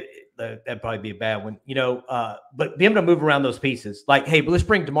 That'd probably be a bad one, but be able to move around those pieces. Like, hey, but let's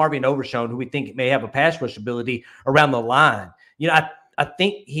bring DeMarvion Overshown, who we think may have a pass rush ability, around the line. I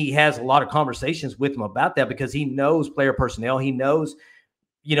think he has a lot of conversations with him about that, because he knows player personnel. He knows,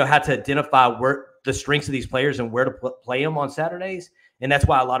 how to identify where the strengths of these players and where to play them on Saturdays. And that's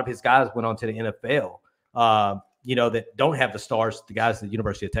why a lot of his guys went on to the NFL, that don't have the stars the guys at the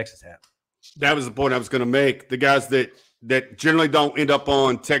University of Texas have. That was the point I was going to make. The guys that generally don't end up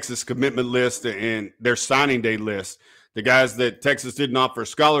on Texas commitment list and their signing day list, the guys that Texas didn't offer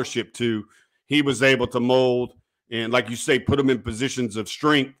scholarship to, he was able to mold and, like you say, put them in positions of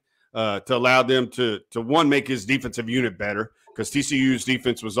strength to allow them to one, make his defensive unit better, because TCU's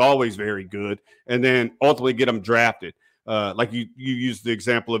defense was always very good, and then ultimately get them drafted. Like you used the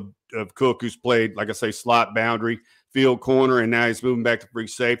example of Cook, who's played, like I say, slot, boundary, field, corner, and now he's moving back to free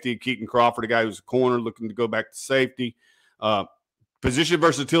safety. Keaton Crawford, a guy who's a corner looking to go back to safety. Position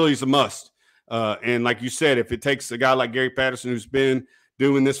versatility is a must. And like you said, if it takes a guy like Gary Patterson, who's been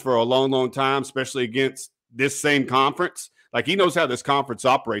doing this for a long, long time, especially against this same conference, like he knows how this conference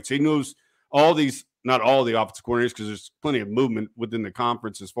operates. He knows all these, not all the offensive coordinators, because there's plenty of movement within the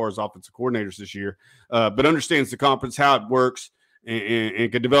conference as far as offensive coordinators this year, but understands the conference, how it works, and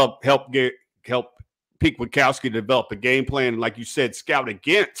can help Pete Kwiatkowski develop a game plan. And like you said, scout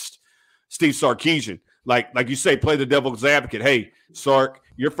against Steve Sarkisian. Like you say, play the devil's advocate. Hey, Sark,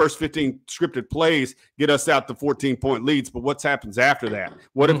 your first 15 scripted plays get us out to 14-point leads, but what happens after that?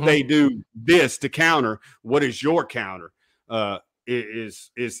 What if they do this to counter? What is your counter?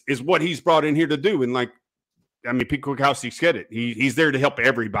 Is what he's brought in here to do. And Pete Kwiatkowski said it. He's there to help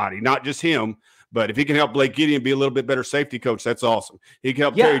everybody, not just him. But if he can help Blake Gideon be a little bit better safety coach, that's awesome. He can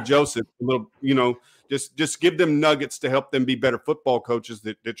help Terry Joseph a little, just give them nuggets to help them be better football coaches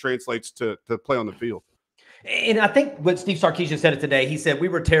that translates to play on the field. And I think what Steve Sarkisian said it today, he said, we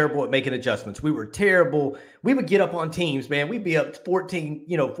were terrible at making adjustments. We were terrible. We would get up on teams, man. We'd be up 14,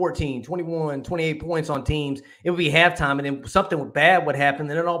 21, 28 points on teams. It would be halftime, and then something bad would happen.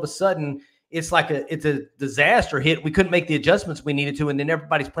 And then all of a sudden, it's a disaster hit. We couldn't make the adjustments we needed to, and then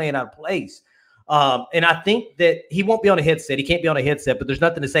everybody's playing out of place. And I think that he won't be on a headset. He can't be on a headset, but there's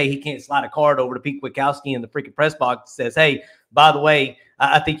nothing to say he can't slide a card over to Pete Kwiatkowski in the freaking press box that says, hey, by the way,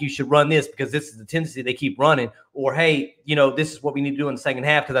 I think you should run this because this is the tendency they keep running. Or, hey, this is what we need to do in the second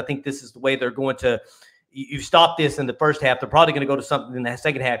half because I think this is the way they're going to – you stop this in the first half. They're probably going to go to something in the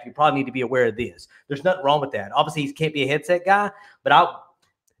second half. You probably need to be aware of this. There's nothing wrong with that. Obviously, he can't be a headset guy, but I'll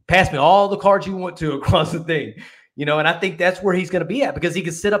pass me all the cards you want to across the thing. And I think that's where he's going to be at because he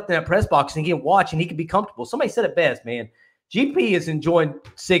can sit up in that press box and he can watch and he can be comfortable. Somebody said it best, man. GP is enjoying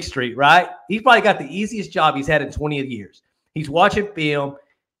 6th Street, right? He's probably got the easiest job he's had in 20 years. He's watching film.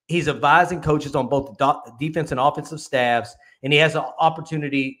 He's advising coaches on both the defense and offensive staffs, and he has an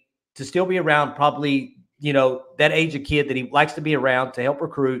opportunity to still be around probably, that age of kid that he likes to be around to help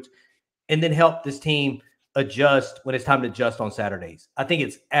recruit and then help this team adjust when it's time to adjust on Saturdays. I think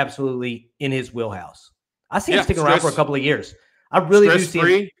it's absolutely in his wheelhouse. I see him sticking around for a couple of years. I really do see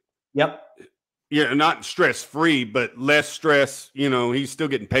him. Yep. Yeah, not stress-free, but less stress. He's still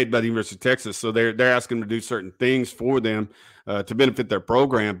getting paid by the University of Texas, so they're asking him to do certain things for them to benefit their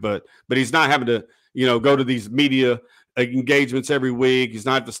program. But he's not having to, go to these media engagements every week. He's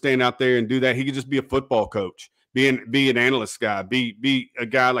not have to stand out there and do that. He could just be a football coach, be an analyst guy, be a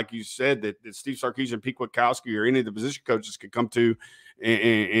guy like you said that Steve Sarkisian, Pete Kwiatkowski, or any of the position coaches could come to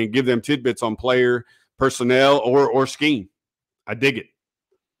and give them tidbits on player personnel or scheme. I dig it.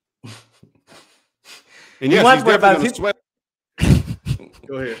 And yes, he's definitely going to sweat.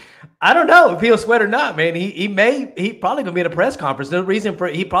 Go ahead. I don't know if he'll sweat or not, man. He probably going to be at a press conference. The reason for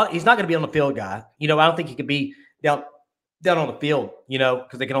he's not going to be on the field guy. I don't think he could be down on the field,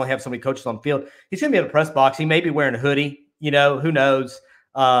 because they can only have so many coaches on the field. He's going to be at a press box. He may be wearing a hoodie, who knows.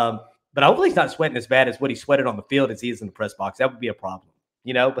 But hopefully he's not sweating as bad as what he sweated on the field as he is in the press box. That would be a problem,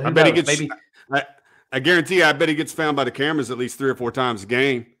 but who knows? I guarantee I bet he gets found by the cameras at least 3 or 4 times a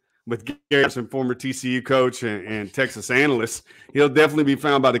game. With Garrison, former TCU coach and Texas analyst, he'll definitely be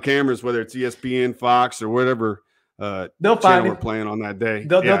found by the cameras, whether it's ESPN, Fox, or whatever they'll find we're playing on that day.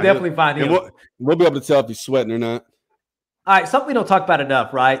 They'll definitely find him. We'll be able to tell if he's sweating or not. All right, something we don't talk about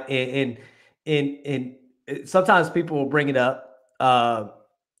enough, right? And sometimes people will bring it up.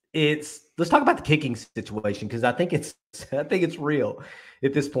 Let's talk about the kicking situation, because I think it's real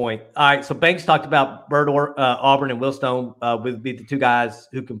at this point. All right, so Banks talked about Bird, Auburn, and Willstone would be the 2 guys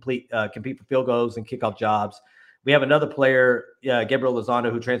who compete for field goals and kickoff jobs. We have another player, Gabriel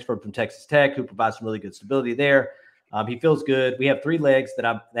Lozano, who transferred from Texas Tech, who provides some really good stability there. He feels good. We have 3 legs that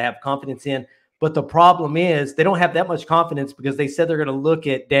I have confidence in. But the problem is they don't have that much confidence, because they said they're going to look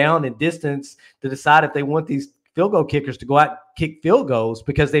at down and distance to decide if they want these field goal kickers to go out and kick field goals,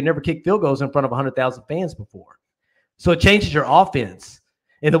 because they've never kicked field goals in front of 100,000 fans before. So it changes your offense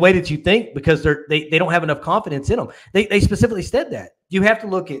in the way that you think, because they don't have enough confidence in them. They specifically said that. You have to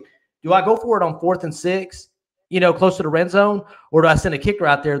look at, do I go for it on 4th and 6, close to the red zone, or do I send a kicker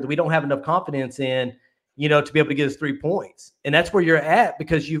out there that we don't have enough confidence in, to be able to get us 3 points? And that's where you're at,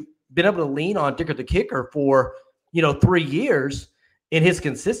 because you've been able to lean on Dicker the kicker for, 3 years in his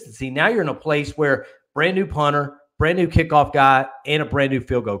consistency. Now you're in a place where brand new punter, brand new kickoff guy, and a brand new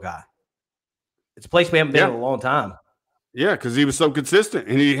field goal guy. It's a place we haven't been in a long time. Yeah, because he was so consistent,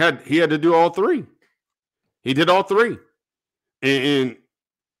 and he had to do all 3. He did all 3, and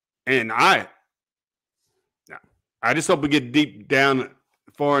I just hope we get deep down,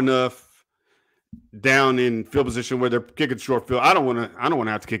 far enough down in field position where they're kicking short field. I don't want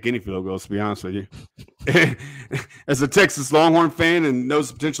to have to kick any field goals, to be honest with you. As a Texas Longhorn fan and knows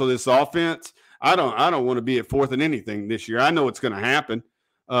the potential of this offense, I don't want to be at 4th and anything this year. I know it's going to happen,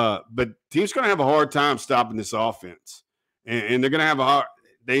 but teams going to have a hard time stopping this offense, and they're going to have a hard.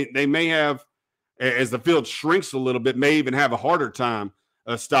 They may have, as the field shrinks a little bit, may even have a harder time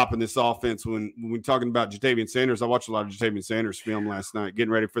stopping this offense. When we're talking about Ja'Tavion Sanders, I watched a lot of Ja'Tavion Sanders film last night,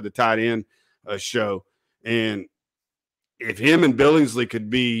 getting ready for the tight end show, and if him and Billingsley could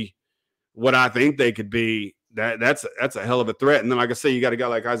be what I think they could be, that's a hell of a threat. And then, like I say, you got a guy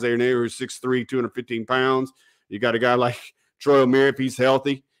like Isaiah Neyor, who's 6'3", 215 pounds. You got a guy like Troy O'Meara, if he's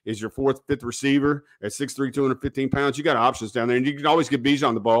healthy, is your 4th, 5th receiver at 6'3", 215 pounds. You got options down there, and you can always get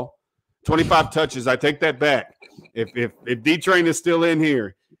Bijan the ball. 25 touches. I take that back. If D-Train is still in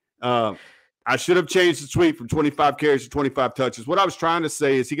here, I should have changed the tweet from 25 carries to 25 touches. What I was trying to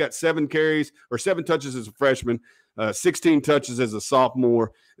say is he got 7 touches as a freshman, 16 touches as a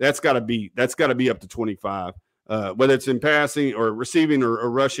sophomore. That's got to be up to 25. Whether it's in passing or receiving or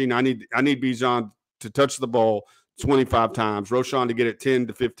rushing, I need Bijan to touch the ball 25 times. Roschon to get it 10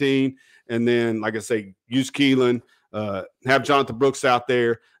 to 15, and then, like I say, use Keelan. Have Jonathan Brooks out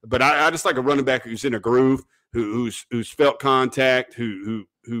there, but I just like a running back who's in a groove, who's felt contact, who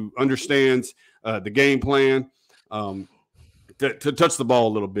understands the game plan, to touch the ball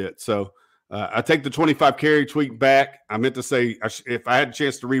a little bit. So I take the 25 carry tweet back. I meant to say, if I had a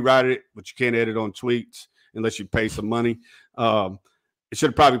chance to rewrite it, but you can't edit on tweets unless you pay some money, it should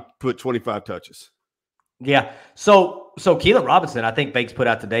have probably put 25 touches. Yeah. So Keelan Robinson, I think Banks put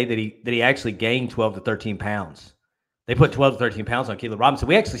out today that he actually gained 12 to 13 pounds. They put 12 to 13 pounds on Keelan Robinson.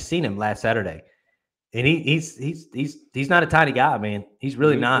 We actually seen him last Saturday. And he's not a tiny guy, man. He's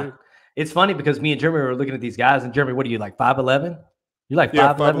really not. It's funny because me and Jeremy were looking at these guys, and Jeremy, what are you, like 5'11"? You're like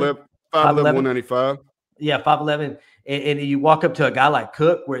 5'11"? 5'11", 195. Yeah, 5'11". And you walk up to a guy like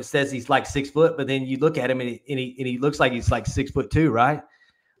Cook where it says he's like 6 foot, but then you look at him and he looks like he's like 6'2", right?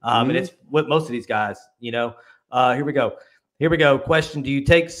 And it's what most of these guys, Here we go. Question: do you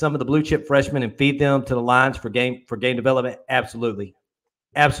take some of the blue chip freshmen and feed them to the lines for game development? Absolutely.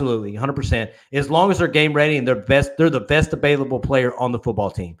 100%. As long as they're game ready and they're the best available player on the football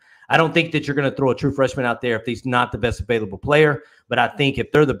team. I don't think that you're going to throw a true freshman out there if he's not the best available player. But I think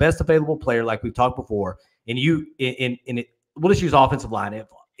if they're the best available player, like we've talked before, and we'll just use offensive line. At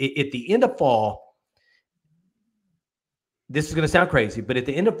the end of fall, this is going to sound crazy, but at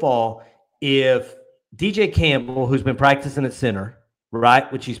the end of fall, if DJ Campbell, who's been practicing at center, right,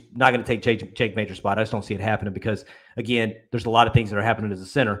 which he's not going to take Jake Major's spot. I just don't see it happening because, again, there's a lot of things that are happening as a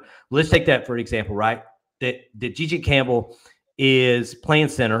center. Let's take that for an example, right? That DJ Campbell is playing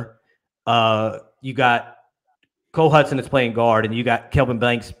center. You got Cole Hudson that's playing guard, and you got Kelvin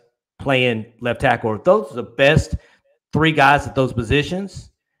Banks playing left tackle. If those are the best 3 guys at those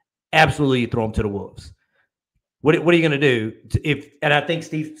positions, absolutely you throw them to the Wolves. What are you going to do? And I think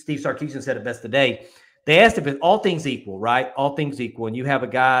Steve Sarkisian said it best today. They asked if all things equal, right? All things equal, and you have a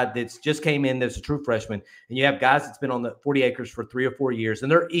guy that's just came in that's a true freshman, and you have guys that's been on the 40 acres for 3 or 4 years,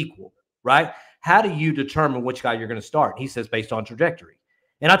 and they're equal, right? How do you determine which guy you're going to start? He says based on trajectory.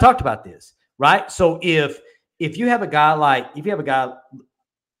 And I talked about this, right? So if you have a guy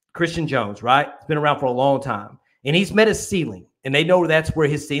Christian Jones, right? He's been around for a long time, and he's met his ceiling, and they know that's where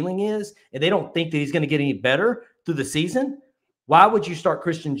his ceiling is, and they don't think that he's going to get any better through the season. Why would you start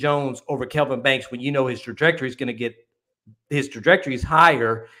Christian Jones over 𝗟𝗏𝗡 Banks when you know his trajectory is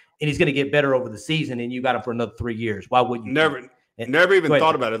higher and he's going to get better over the season, and you got him for another 3 years? Why wouldn't you? Never even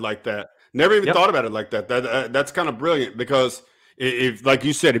thought about it like that. Never even thought about it like that. That's kind of brilliant, because if, like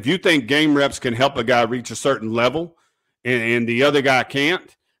you said, if you think game reps can help a guy reach a certain level and the other guy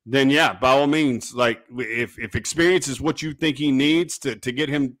can't, then yeah, by all means, like if experience is what you think he needs to get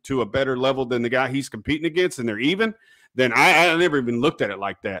him to a better level than the guy he's competing against, and they're even, then I never even looked at it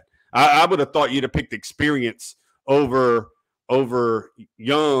like that. I would have thought you'd have picked experience over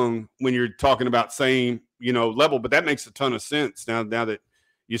young when you're talking about same, level, but that makes a ton of sense now that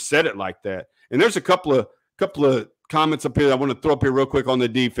you said it like that. And there's a couple of comments up here that I want to throw up here real quick on the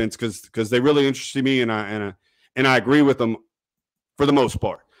defense, because they really interested me, and I agree with them for the most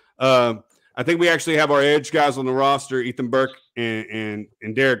part. I think we actually have our edge guys on the roster. Ethan Burke and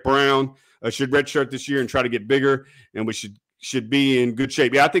Derek Brown should redshirt this year and try to get bigger, and we should be in good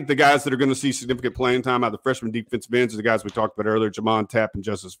shape. Yeah, I think the guys that are going to see significant playing time out of the freshman defensive ends are the guys we talked about earlier, Jamon Tapp and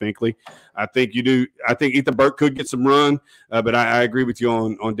Justice Finkley. I think Ethan Burke could get some run, but I agree with you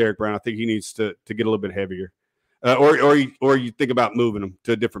on Derek Brown. I think he needs to get a little bit heavier, or you think about moving him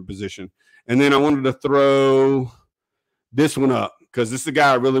to a different position. And then I wanted to throw this one up, because this is a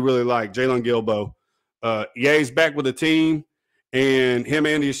guy I really, really like, Jaylon 𝗟𝗏𝗡. He's back with the team, and him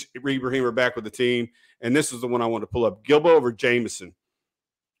and Ibrahim are back with the team. And this is the one I want to pull up. 𝗟𝗏𝗡 over Jamison.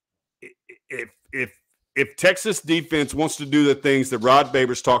 If Texas defense wants to do the things that Rod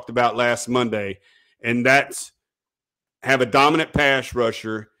Babers talked about last Monday, and that's have a dominant pass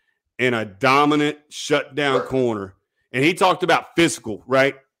rusher and a dominant shutdown corner, and he talked about physical,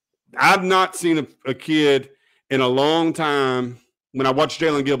 right? I've not seen a kid in a long time. When I watched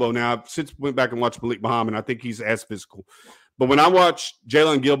Jaylon 𝗟𝗏𝗡, now I've since went back and watched Malik Muhammad, I think he's as physical. But when I watched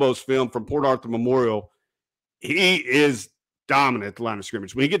Jaylon 𝗟𝗏𝗡's film from Port Arthur Memorial, he is dominant at the line of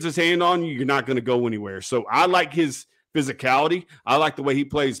scrimmage. When he gets his hand on you, you're not going to go anywhere. So I like his physicality. I like the way he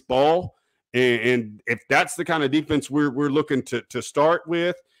plays ball. And if that's the kind of defense we're looking to start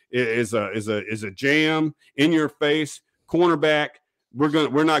with, is a jam in your face cornerback.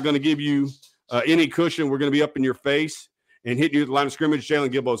 We're not going to give you any cushion. We're going to be up in your face and hitting you at the line of scrimmage. Jaylon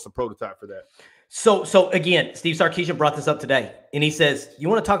𝗟𝗏𝗡 is the prototype for that. So again, Steve Sarkisian brought this up today, and he says, you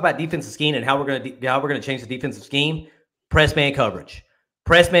want to talk about defensive scheme and how we're going to change the defensive scheme? Press man coverage.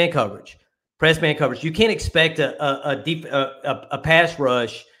 You can't expect a pass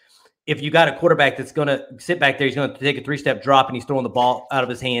rush if you got a quarterback that's going to sit back there. He's going to take a 3-step drop, and he's throwing the ball out of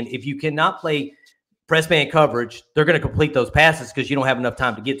his hand. If you cannot play press man coverage, they're going to complete those passes because you don't have enough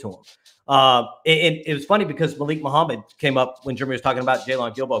time to get to them. And it was funny because Malik Muhammad came up when Jeremy was talking about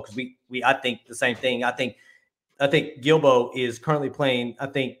Jaylon 𝗟𝗏𝗡, because I think the same thing. I think 𝗟𝗏𝗡 is currently playing, I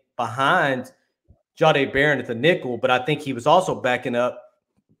think, behind Jahdae Barron at the nickel, but I think he was also backing up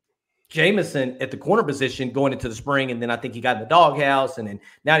Jamison at the corner position going into the spring, and then I think he got in the doghouse, and then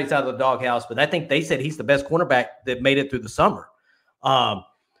now he's out of the doghouse. But I think they said he's the best cornerback that made it through the summer.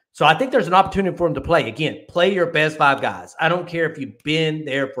 So I think there's an opportunity for him to play. Again, play your best 5 guys. I don't care if you've been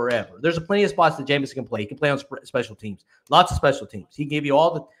there forever. There's plenty of spots that Jamison can play. He can play on special teams, lots of special teams. He can give you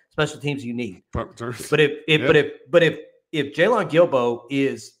all the special teams you need. But if Jaylon 𝗟𝗏𝗡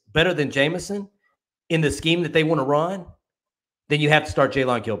is better than Jamison in the scheme that they want to run, then you have to start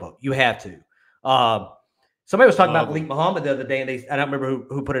Jaylon 𝗟𝗏𝗡. You have to. Somebody was talking about Malik Muhammad the other day, and I don't remember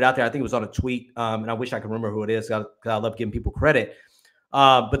who put it out there. I think it was on a tweet, and I wish I could remember who it is because I love giving people credit.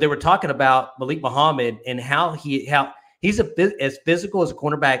 But they were talking about Malik Muhammad and how he's as physical as a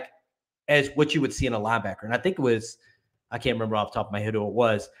cornerback as what you would see in a linebacker. And I think it was, I can't remember off the top of my head who it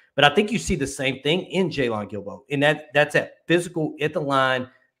was, but I think you see the same thing in Jaylon 𝗟𝗏𝗡. And that's that physical at the line.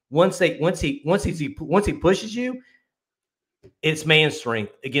 Once he pushes you, it's man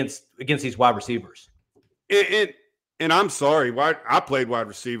strength against these wide receivers. And I'm sorry, I played wide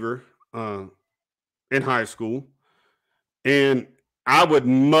receiver in high school, and I would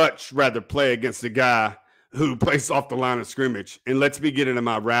much rather play against a guy who plays off the line of scrimmage and lets me get into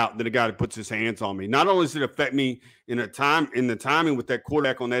my route than a guy that puts his hands on me. Not only does it affect me in the timing with that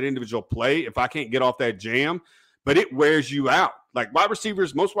quarterback on that individual play, if I can't get off that jam, but it wears you out. Like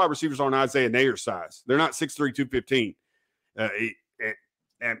most wide receivers aren't Isaiah Nayer size. They're not 6'3", 215.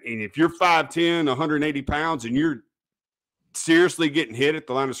 And if you're 5'10", 180 pounds, and you're seriously getting hit at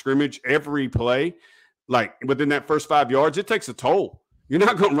the line of scrimmage every play, like within that first 5 yards, it takes a toll. You're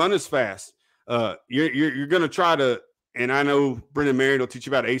not going to run as fast. You're going to try to, and I know Brendan Marion will teach you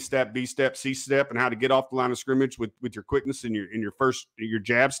about A step, B step, C step, and how to get off the line of scrimmage with your quickness and your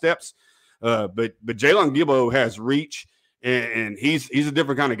jab steps. But Jaylon Gilbo has reach, and he's a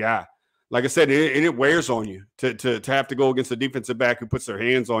different kind of guy. Like I said, it wears on you to have to go against a defensive back who puts their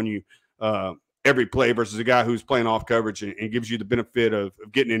hands on you every play versus a guy who's playing off coverage and gives you the benefit of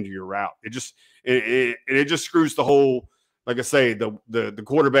getting into your route. It just screws the whole, like I say, the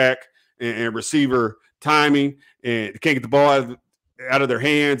quarterback and receiver timing, and they can't get the ball out of their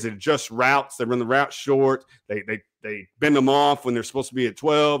hands. It adjusts routes. They run the route short. They bend them off when they're supposed to be at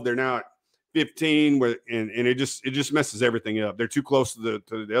 12. They're now at 15, and it just messes everything up. They're too close to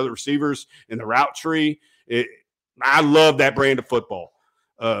the other receivers in the route tree. I love that brand of football.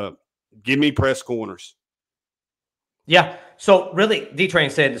 Give me press corners. Yeah. So really, D-Train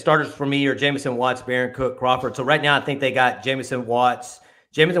said the starters for me are Jamison Watts, Barron, Cook, Crawford. So right now, I think they got Jamison Watts,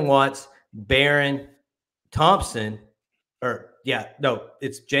 Barron, Thompson,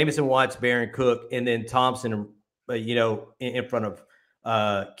 it's Jamison Watts, Barron, Cook, and then Thompson, in front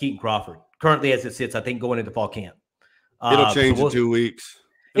of Keaton Crawford. Currently, as it sits, I think going into fall camp. It'll change in 2 weeks.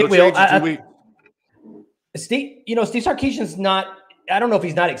 It will. Steve Sarkisian's not. I don't know if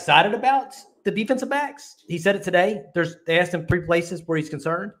he's not excited about the defensive backs. He said it today. They asked him 3 places where he's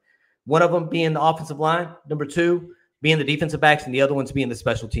concerned. One of them being the offensive line. Number 2 being the defensive backs, and the other ones being the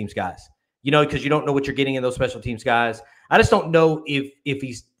special teams guys. Because you don't know what you're getting in those special teams guys. I just don't know if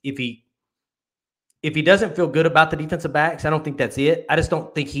he doesn't feel good about the defensive backs. I don't think that's it. I just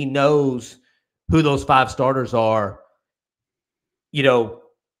don't think he knows who those 5 starters are,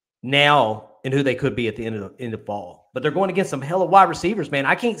 now, and who they could be at the end of fall. But they're going against some hella wide receivers, man.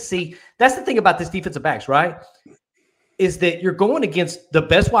 I can't see. That's the thing about this defensive backs, right? Is that you're going against the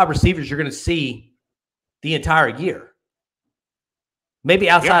best wide receivers you're going to see the entire year. Maybe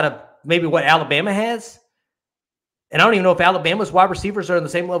outside of maybe what Alabama has. And I don't even know if Alabama's wide receivers are on the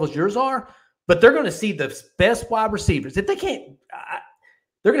same level as yours are, but they're going to see the best wide receivers. If they can't,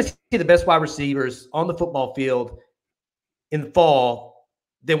 they're going to see the best wide receivers on the football field in the fall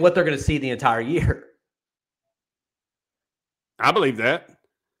than what they're going to see the entire year. I believe that.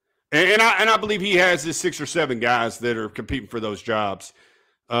 And I believe he has his 6 or 7 guys that are competing for those jobs.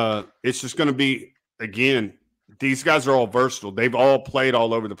 It's just going to be, again, these guys are all versatile. They've all played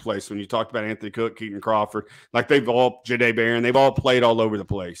all over the place. When you talked about Anthony Cook, Keaton Crawford, like Jahdae Barron, they've all played all over the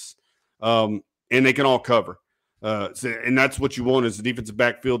place. And they can all cover. And that's what you want is a defensive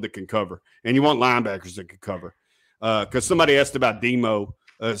backfield that can cover. And you want linebackers that can cover. Because somebody asked about Demo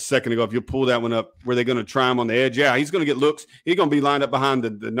a second ago. If you pull that one up, were they going to try him on the edge? Yeah, he's going to get looks. He's going to be lined up behind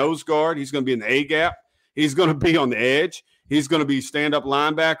the nose guard. He's going to be in the A gap. He's going to be on the edge. He's going to be stand-up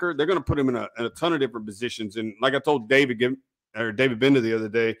linebacker. They're going to put him in a ton of different positions. And like I told David Bender the other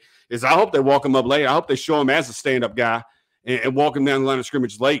day, is I hope they walk him up late. I hope they show him as a stand-up guy and walk him down the line of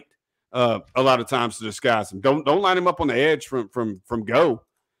scrimmage late a lot of times to disguise him. Don't line him up on the edge from go.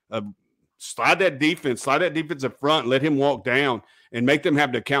 Slide that defense up front, and let him walk down and make them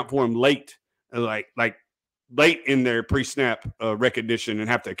have to account for him late, like late in their pre-snap recognition and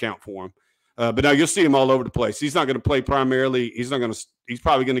have to account for him. But now you'll see him all over the place. He's not going to play primarily. He's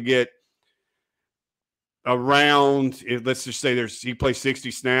probably going to get around, let's just say he plays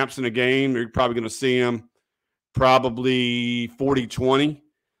 60 snaps in a game. You're probably going to see him probably 40-20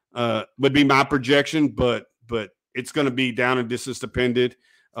 would be my projection, but it's going to be down and distance dependent.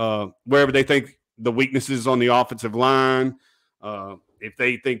 Wherever they think the weaknesses on the offensive line, if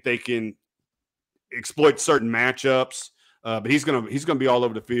they think they can exploit certain matchups, but he's gonna be all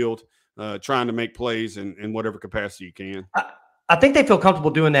over the field trying to make plays in whatever capacity you can. I think they feel comfortable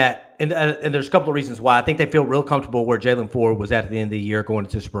doing that, and there's a couple of reasons why. I think they feel real comfortable where Jaylan Ford was at the end of the year going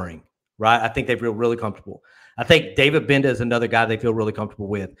into spring, right? I think they feel really comfortable. I think David Benda is another guy they feel really comfortable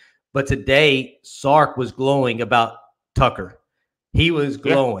with. But today, Sark was glowing about Tucker. He was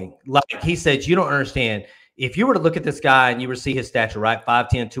glowing. Yeah. Like he said, you don't understand. If you were to look at this guy and you were to see his stature, right?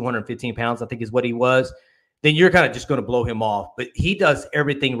 5'10", 215 pounds, I think is what he was, then you're kind of just going to blow him off. But he does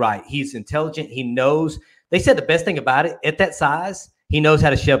everything right. He's intelligent. He knows. They said the best thing about it, at that size, he knows how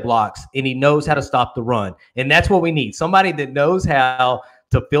to shed blocks and he knows how to stop the run. And that's what we need. Somebody that knows how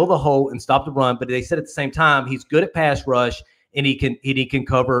to fill the hole and stop the run. But they said at the same time, he's good at pass rush and he can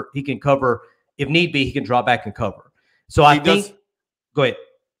cover. He can cover if need be. He can draw back and cover. So I think. Go ahead.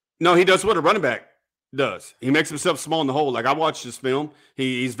 No, he does what a running back does. He makes himself small in the hole. Like I watched this film.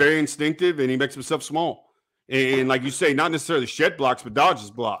 He's very instinctive and he makes himself small. And like you say, not necessarily shed blocks, but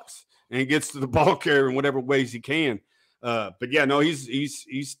dodges blocks and gets to the ball carrier in whatever ways he can. But yeah, no,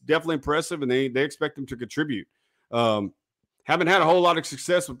 he's definitely impressive and they expect him to contribute. haven't had a whole lot of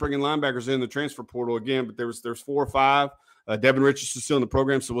success with bringing linebackers in the transfer portal again, but there's 4 or 5. Devin Richardson's still in the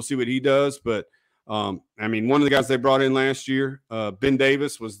program, so we'll see what he does. But, I mean, one of the guys they brought in last year, Ben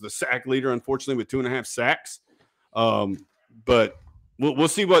Davis, was the sack leader, unfortunately, with 2.5 sacks. But we'll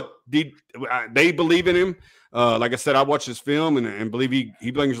see what they believe in him. Like I said, I watched his film and believe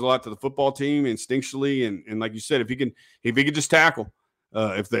he brings a lot to the football team instinctually. And like you said, if he can just tackle,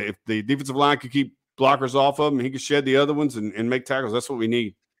 if the defensive line could keep blockers off of him, he could shed the other ones and make tackles. That's what we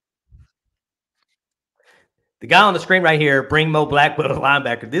need. The guy on the screen right here, bring Mo Blackwell to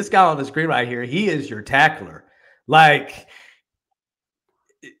linebacker. This guy on the screen right here, he is your tackler. Like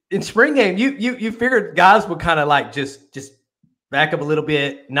in spring game, you figured guys would kind of like just back up a little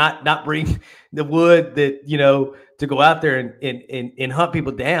bit, not bring the wood that, you know, to go out there and hunt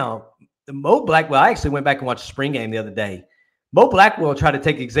people down. Mo Blackwell, I actually went back and watched the spring game the other day. Mo Blackwell tried to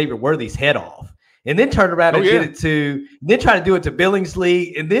take Xavier Worthy's head off and then turned around and did it to, then tried to do it to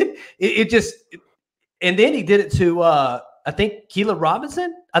Billingsley. And then and then he did it to, I think Keelan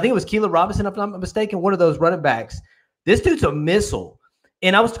Robinson. I think it was Keelan Robinson, if I'm not mistaken, one of those running backs. This dude's a missile.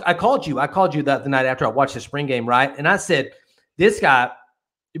 And I called you the night after I watched the spring game, right? And I said, this guy,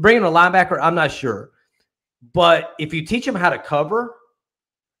 you bring him a linebacker, I'm not sure. But if you teach him how to cover,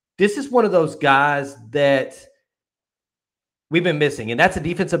 this is one of those guys that we've been missing. And that's a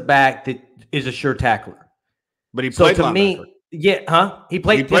defensive back that is a sure tackler. But he played linebacker. He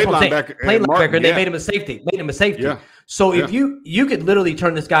played linebacker. Played linebacker, and they made him a safety. Yeah. So if you could literally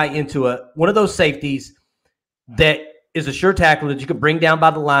turn this guy into one of those safeties that is a sure tackler that you could bring down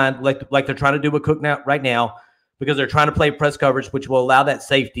by the line, like they're trying to do with Cook right now, because they're trying to play press coverage, which will allow that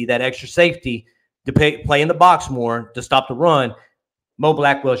extra safety to play in the box more to stop the run. Mo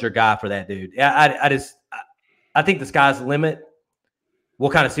Blackwell's your guy for that, dude. I think the sky's the limit. We'll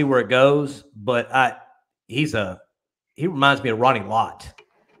kind of see where it goes, but he reminds me of Ronnie Lott.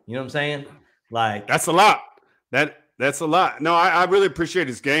 You know what I'm saying? Like that's a lot. That's a lot. No, I really appreciate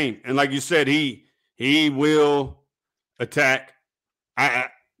his game, and like you said, he will attack.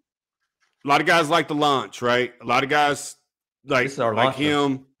 A lot of guys like the launch, right? A lot of guys like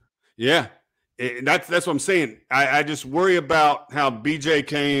him. Yeah. That's what I'm saying. I just worry about how BJ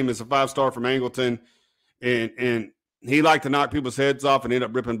came as a 5-star from Angleton, and he liked to knock people's heads off and end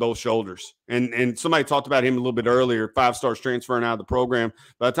up ripping both shoulders. And somebody talked about him a little bit earlier, 5-stars transferring out of the program.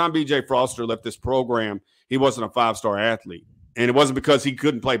 By the time BJ Foster left this program, he wasn't a 5-star athlete. And it wasn't because he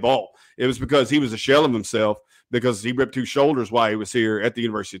couldn't play ball. It was because he was a shell of himself because he ripped 2 shoulders while he was here at the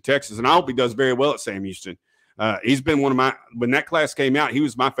University of Texas. And I hope he does very well at Sam Houston. He's been one of my – when that class came out, he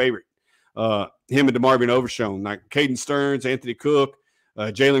was my favorite. Him and DeMarvin Overshone, like Caden Stearns, Anthony Cook,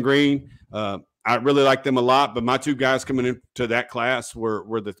 Jalen Green. I really like them a lot, but my 2 guys coming into that class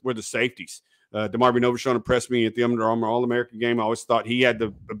were the safeties. DeMarvin Overshone impressed me at the Under Armour All-American game. I always thought he had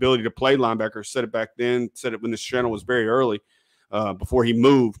the ability to play linebacker. Said it back then. Said it when this channel was very early before he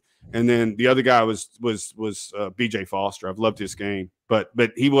moved. And then the other guy was BJ Foster. I've loved his game, but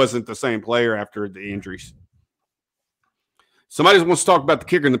he wasn't the same player after the injuries. Somebody wants to talk about the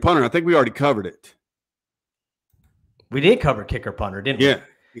kicker and the punter. I think we already covered it. We did cover kicker punter, didn't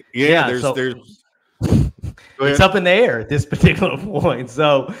we? Yeah. There's it's up in the air at this particular point.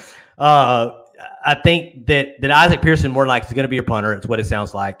 So I think that Isaac Pearson more likely is going to be your punter. It's what it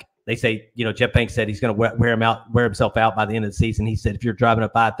sounds like. They say, you know, Jeff Banks said he's going to wear himself out by the end of the season. He said if you're driving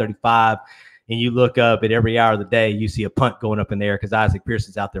up I-35 and you look up at every hour of the day, you see a punt going up in there because Isaac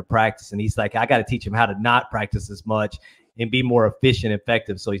Pearson's out there practicing. He's like, I got to teach him how to not practice as much and be more efficient,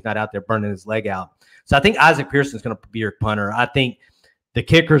 effective, so he's not out there burning his leg out. So I think Isaac Pearson is going to be your punter. I think the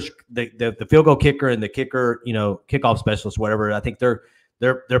kickers, the field goal kicker and the kicker, you know, kickoff specialist, whatever, I think they're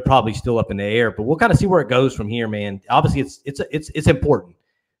probably still up in the air. But we'll kind of see where it goes from here, man. Obviously, it's important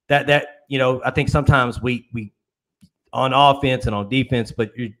that you know, I think sometimes we on offense and on defense,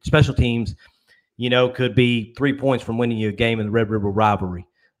 but your special teams, you know, could be 3 points from winning you a game in the Red River rivalry.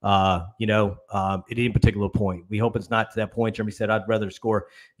 You know, at any particular point. We hope it's not to that point. Jeremy said, I'd rather score,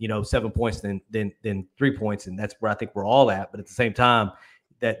 you know, 7 points than 3 points. And that's where I think we're all at. But at the same time,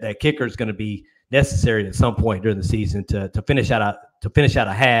 that kicker is going to be necessary at some point during the season to finish out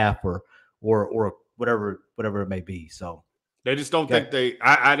a half or whatever it may be. So they just don't think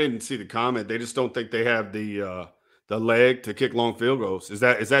I didn't see the comment. They just don't think they have the leg to kick long field goals. Is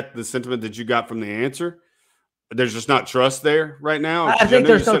that the sentiment that you got from the answer? There's just not trust there right now. I think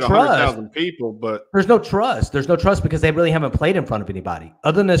there's no trust. 100,000 people, but there's no trust. There's no trust because they really haven't played in front of anybody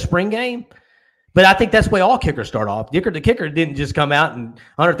other than the spring game. But I think that's the way all kickers start off. The kicker didn't just come out and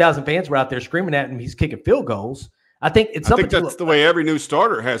 100,000 fans were out there screaming at him. He's kicking field goals. I think it's something. I think that's the way every new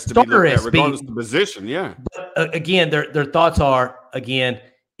starter has to be looked at, regardless of the position. Yeah. But again, their thoughts are, again,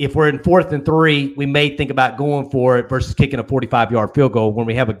 if we're in 4th and 3, we may think about going for it versus kicking a 45-yard field goal when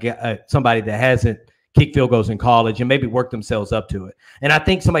we have somebody that hasn't kicked field goals in college and maybe work themselves up to it. And I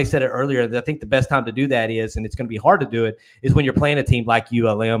think somebody said it earlier that I think the best time to do that is, and it's going to be hard to do it, is when you're playing a team like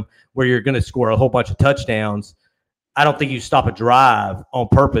ULM where you're going to score a whole bunch of touchdowns. I don't think you stop a drive on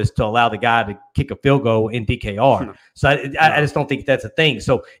purpose to allow the guy to kick a field goal in DKR. So I just don't think that's a thing.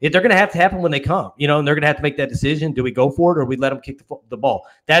 So if they're going to have to happen when they come, and they're going to have to make that decision. Do we go for it or we let them kick the ball?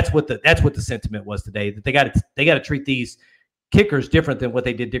 That's what the sentiment was today, that they got to treat these kickers different than what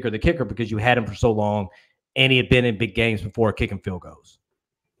they did Dicker the kicker, because you had him for so long and he had been in big games before kicking field goals.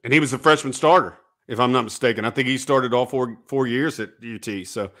 And he was a freshman starter, if I'm not mistaken. I think he started all four years at UT.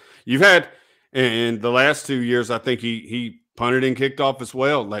 So you've had – and the last 2 years, I think he punted and kicked off as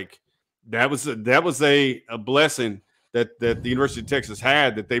well. Like that was a blessing that the University of Texas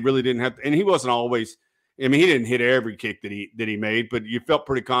had, that they really didn't have to, and he wasn't always. I mean, he didn't hit every kick that he made, but you felt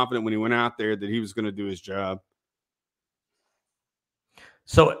pretty confident when he went out there that he was going to do his job.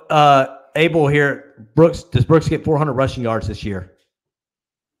 So Abel here, does Brooks get 400 rushing yards this year?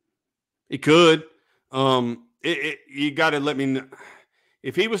 He could. You got to let me know.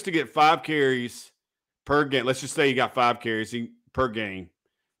 If he was to get 5 carries per game, let's just say he got 5 carries per game,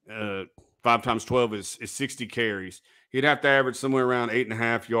 5 times 12 is 60 carries. He'd have to average somewhere around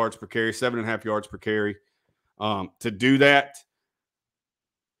 8.5 yards per carry, 7.5 yards per carry. To do that,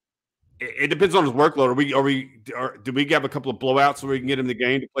 it depends on his workload. Do we have a couple of blowouts so we can get him the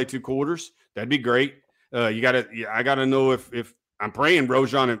game to play 2 quarters? That'd be great. I gotta know if I'm praying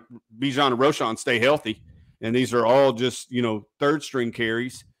Bijan and Roschon stay healthy. And these are all just, third string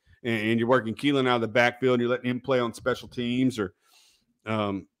carries, and you're working Keelan out of the backfield and you're letting him play on special teams, or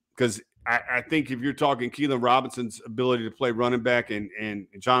because I think if you're talking Keelan Robinson's ability to play running back and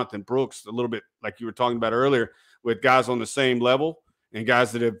Jonathan Brooks, a little bit like you were talking about earlier, with guys on the same level and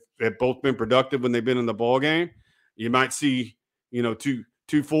guys that have both been productive when they've been in the ball game, you might see,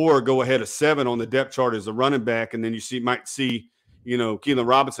 2-4 go ahead of 7 on the depth chart as a running back, and then might see Keelan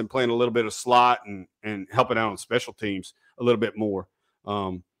Robinson playing a little bit of slot and helping out on special teams a little bit more.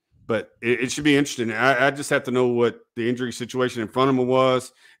 But it should be interesting. I just have to know what the injury situation in front of him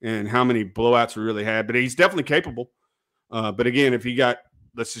was and how many blowouts we really had. But he's definitely capable. But again, if he got,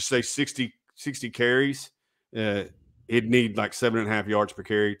 let's just say 60 carries, he'd need like 7.5 yards per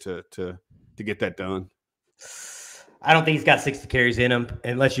carry to get that done. I don't think he's got 60 carries in him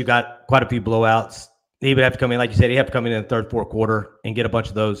unless you got quite a few blowouts. He would have to come in, like you said, he'd have to come in the third, fourth quarter and get a bunch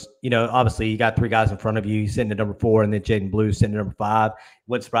of those. Obviously you got 3 guys in front of you. He's sitting at number 4, and then Jaden Blue sitting at number 5.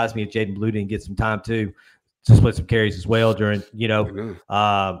 Wouldn't surprise me if Jaden Blue didn't get some time too to split some carries as well during, with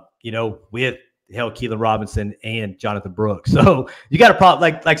Keelan Robinson and Jonathan Brooks. So you got a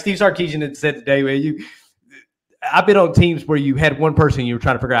problem. Like Steve Sarkisian had said today, man, I've been on teams where you had one person you were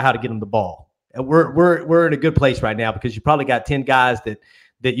trying to figure out how to get them the ball. And we're in a good place right now because you probably got 10 guys that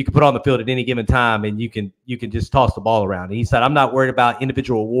you can put on the field at any given time, and you can just toss the ball around. And he said, I'm not worried about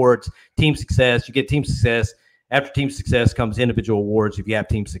individual awards, team success. You get team success. After team success comes individual awards if you have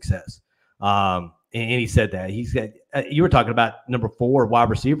team success. And he said that. He said, you were talking about number 4 wide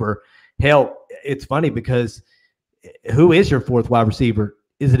receiver. Hell, it's funny because who is your 4th wide receiver?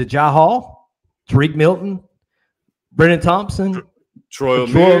 Is it Ajay Hall, Tariq Milton, Brennan Thompson, Troy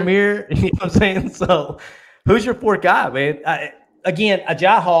Amir? You know what I'm saying? So who's your 4th guy, man? Again,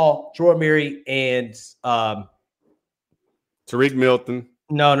 Ajay Hall, Troy Amiri, and Tariq Milton.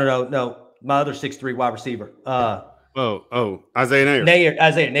 No. My other 6'3" wide receiver. Isaiah Nair.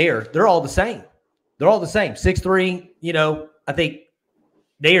 Isaiah Nair. They're all the same. 6'3", I think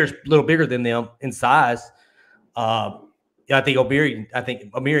Nair's a little bigger than them in size. I think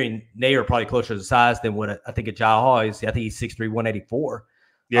Amiri and Nair are probably closer to size than what I think Ajay Hall is. I think he's 6'3", 184.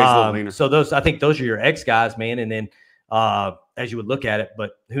 Yeah, he's a little leaner. So I think those are your X guys, man. And then as you would look at it,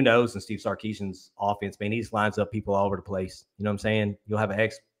 but who knows in Steve Sarkisian's offense, man, he just lines up people all over the place. You know what I'm saying? You'll have an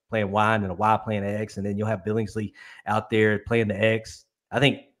X playing Y and a Y playing X, and then you'll have Billingsley out there playing the X. I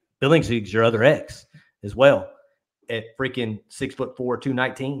think Billingsley's your other X as well at freaking 6'4",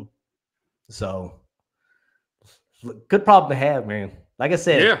 219. So good problem to have, man. Like I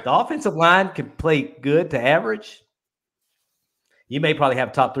said, The offensive line could play good to average. You may probably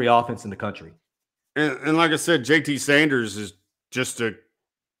have top 3 offense in the country. And like I said, JT Sanders is just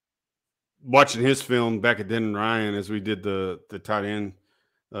watching his film back at Denton Ryan as we did the tight end.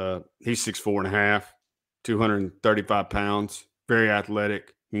 He's 6'4.5", 235 pounds, very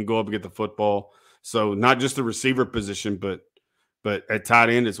athletic. He can go up and get the football. So not just the receiver position, but at tight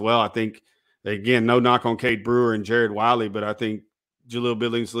end as well. I think Again, no knock on Cade Brewer and Jared Wiley, but I think Jaleel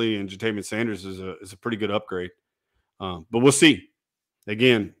Billingsley and Jatavian Sanders is a pretty good upgrade. But we'll see.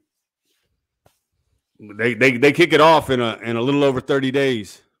 Again, they kick it off in a little over 30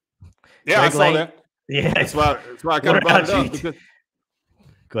 days. Yeah, Greg I saw Lane. that. Yeah, that's why I kind of brought it up. Because,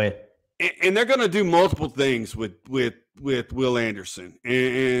 go ahead. And they're going to do multiple things with Will Anderson,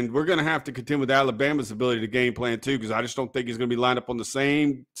 and we're going to have to contend with Alabama's ability to game plan too, because I just don't think he's going to be lined up on the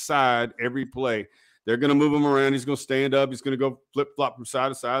same side every play. They're going to move him around. He's going to stand up. He's going to go flip-flop from side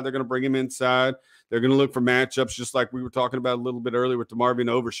to side. They're going to bring him inside. They're going to look for matchups, just like we were talking about a little bit earlier with DeMarvin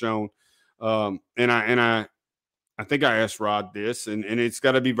Overshown. And I think I asked Rod this, and it's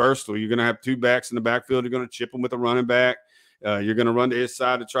got to be versatile. You're going to have two backs in the backfield. You're going to chip them with a running back. You're going to run to his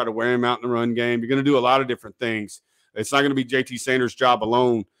side to try to wear him out in the run game. You're going to do a lot of different things. It's not going to be JT Sanders' job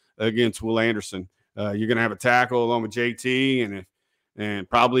alone against Will Anderson. You're going to have a tackle along with JT and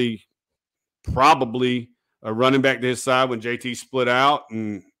probably a running back to his side when JT split out.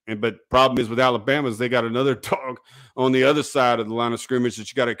 But problem is with Alabama is they got another dog on the other side of the line of scrimmage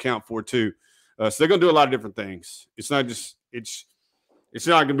that you got to account for too. So they're going to do a lot of different things. It's not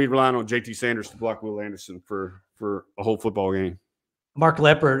going to be relying on JT Sanders to block Will Anderson for a whole football game. Mark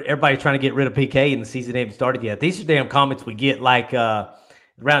Leopard, everybody's trying to get rid of PK and the season ain't started yet. These are damn comments we get like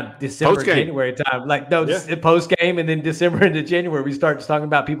around December, January time. Like, no, yeah. Post-game and then December into January, we start talking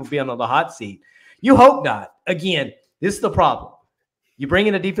about people being on the hot seat. You hope not. Again, this is the problem. You bring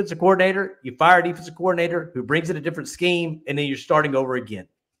in a defensive coordinator, you fire a defensive coordinator who brings in a different scheme, and then you're starting over again.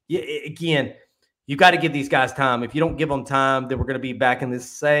 Again, you got to give these guys time. If you don't give them time, then we're going to be back in the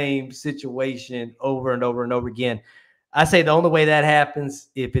same situation over and over and over again. I say the only way that happens,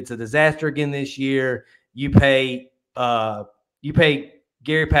 if it's a disaster again this year, you pay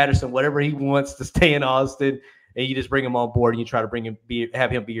Gary Patterson whatever he wants to stay in Austin, and you just bring him on board and you try to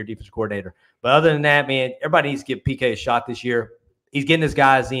have him be your defensive coordinator. But other than that, man, everybody needs to give PK a shot this year. He's getting his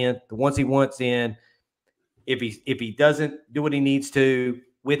guys in, the ones he wants in. If he doesn't do what he needs to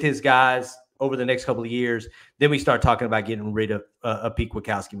with his guys over the next couple of years, then we start talking about getting rid of Pete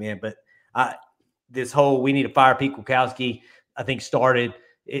Kwiatkowski, man. But this whole we need to fire Pete Kwiatkowski, I think started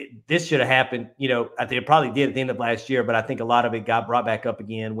 – this should have happened, I think it probably did at the end of last year, but I think a lot of it got brought back up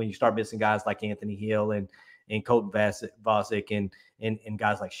again when you start missing guys like Anthony Hill and Colton Vasek and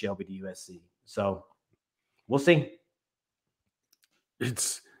guys like Shelby to USC. So we'll see.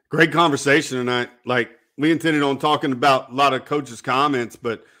 It's great conversation tonight. Like, we intended on talking about a lot of coaches' comments,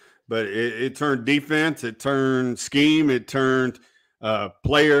 but it turned defense, it turned scheme, it turned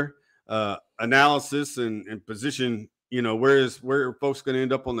player analysis and position. Where are folks going to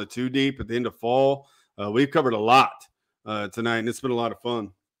end up on the two deep at the end of fall? We've covered a lot tonight, and it's been a lot of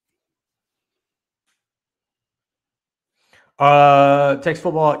fun. Texas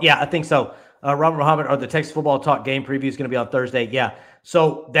football, yeah, I think so. Robert Muhammad, or the Texas Football Talk game preview is going to be on Thursday. Yeah,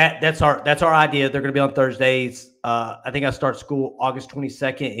 so that's our idea. They're going to be on Thursdays. I think I start school August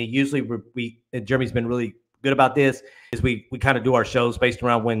 22nd. And usually and Jeremy's been really good about this, is we kind of do our shows based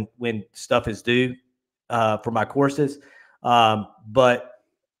around when stuff is due for my courses. But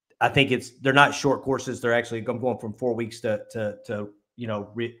I think they're not short courses. They're actually going from 4 weeks to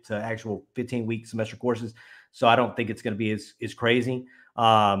actual 15-week semester courses. So I don't think it's going to be as crazy.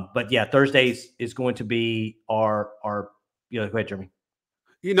 But yeah, Thursdays is going to be our go ahead, Jeremy.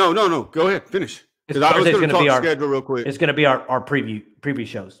 No, go ahead, finish. Because I was going to talk schedule real quick. It's going to be our preview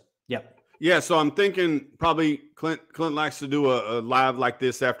shows. Yep. Yeah, so I'm thinking probably Clint likes to do a live like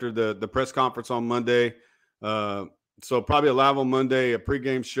this after the press conference on Monday. So probably a live on Monday, a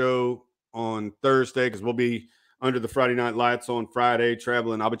pregame show on Thursday, because we'll be under the Friday night lights on Friday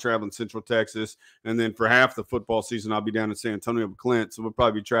traveling. I'll be traveling Central Texas. And then for half the football season, I'll be down in San Antonio with Clint. So we'll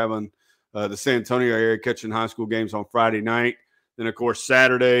probably be traveling the San Antonio area, catching high school games on Friday night. Then, of course,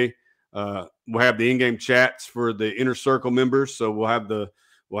 Saturday, we'll have the in-game chats for the Inner Circle members. So we'll have the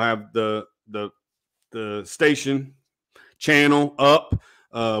station channel up.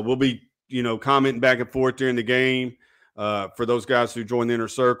 We'll be, commenting back and forth during the game for those guys who join the Inner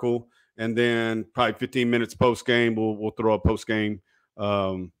Circle. And then probably 15 minutes post-game, we'll throw a post-game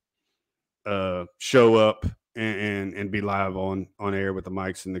show up and be live on air with the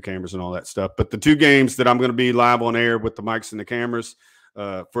mics and the cameras and all that stuff. But the two games that I'm going to be live on air with the mics and the cameras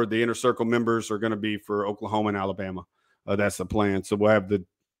for the Inner Circle members are going to be for Oklahoma and Alabama. That's the plan. So we'll have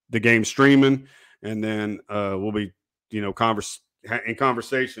the game streaming, and then we'll be, in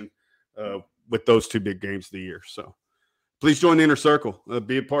conversation with those two big games of the year. So please join the Inner Circle.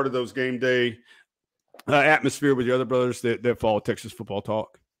 Be a part of those game day atmosphere with your other brothers that follow Texas Football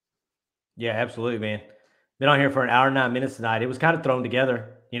Talk. Yeah, absolutely, man. Been on here for an hour and 9 minutes tonight. It was kind of thrown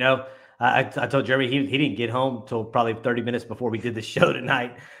together. I told Jeremy he didn't get home till probably 30 minutes before we did the show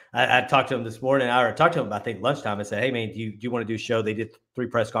tonight. I talked to him this morning. I talked to him, I think, lunchtime. I said, hey, man, do you want to do a show? They did 3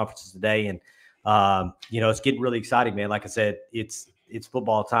 press conferences today. And, it's getting really exciting, man. Like I said, it's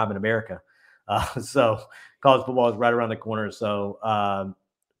football time in America. So college football is right around the corner. So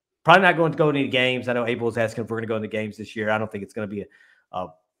probably not going to go to any games. I know Abel was asking if we're going to go into games this year. I don't think it's going to be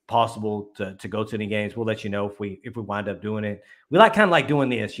possible to go to any games. We'll let you know if we wind up doing it. We kind of like doing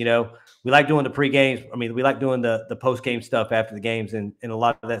this, we like doing the pre-games. I mean, we like doing the post-game stuff after the games, and a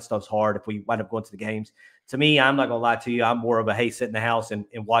lot of that stuff's hard if we wind up going to the games. To me, I'm not gonna lie to you, I'm more of a hey, sit in the house and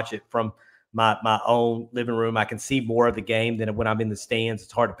watch it from my own living room. I can see more of the game than when I'm in the stands.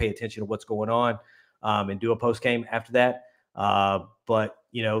 It's hard to pay attention to what's going on and do a post-game after that. But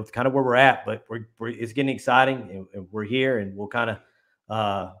it's kind of where we're at. But it's getting exciting, and we're here, and we'll kind of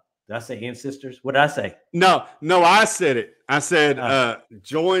did I say ancestors? What did I say? No, I said it. I said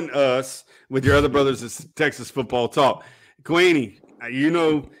join us with your other brothers at Texas Football Talk. Queenie, you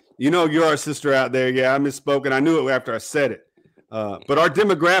know you're our sister out there. Yeah, I misspoke, and I knew it after I said it. But our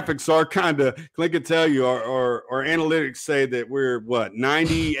demographics are kind of, Clint can tell you, our analytics say that we're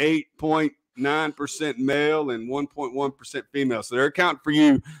 98.9% male and 1.1% female. So they're accounting for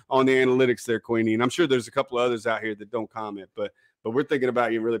you on the analytics there, Queenie. And I'm sure there's a couple of others out here that don't comment, but we're thinking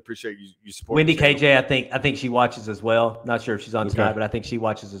about you and really appreciate you supporting. Wendy KJ, I think she watches as well. Not sure if she's on tonight, but I think she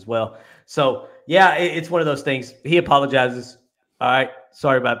watches as well. So yeah, it's one of those things. He apologizes. All right,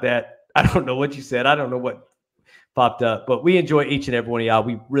 sorry about that. I don't know what you said. I don't know what popped up, but we enjoy each and every one of y'all.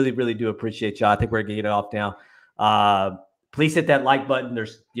 We really, really do appreciate y'all. I think we're gonna get it off now. Please hit that like button.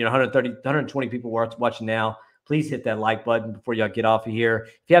 There's 120 people watching now. Please hit that like button before y'all get off of here.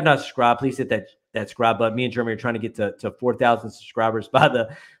 If you have not subscribed, please hit that subscribe button. Me and Jeremy are trying to get to 4,000 subscribers by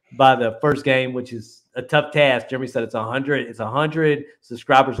the first game, which is a tough task. Jeremy said it's 100. It's 100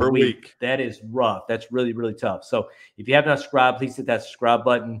 subscribers a week. That is rough. That's really, really tough. So if you have not subscribed, please hit that subscribe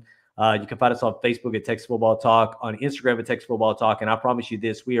button. You can find us on Facebook at Texas Football Talk, on Instagram at Texas Football Talk, and I promise you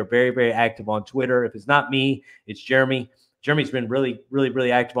this: we are very, very active on Twitter. If it's not me, it's Jeremy. Jeremy's been really, really,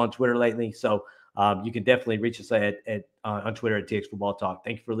 really active on Twitter lately, so you can definitely reach us on Twitter at Texas Football Talk.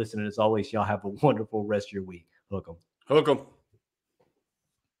 Thank you for listening. As always, y'all have a wonderful rest of your week. Hook 'em.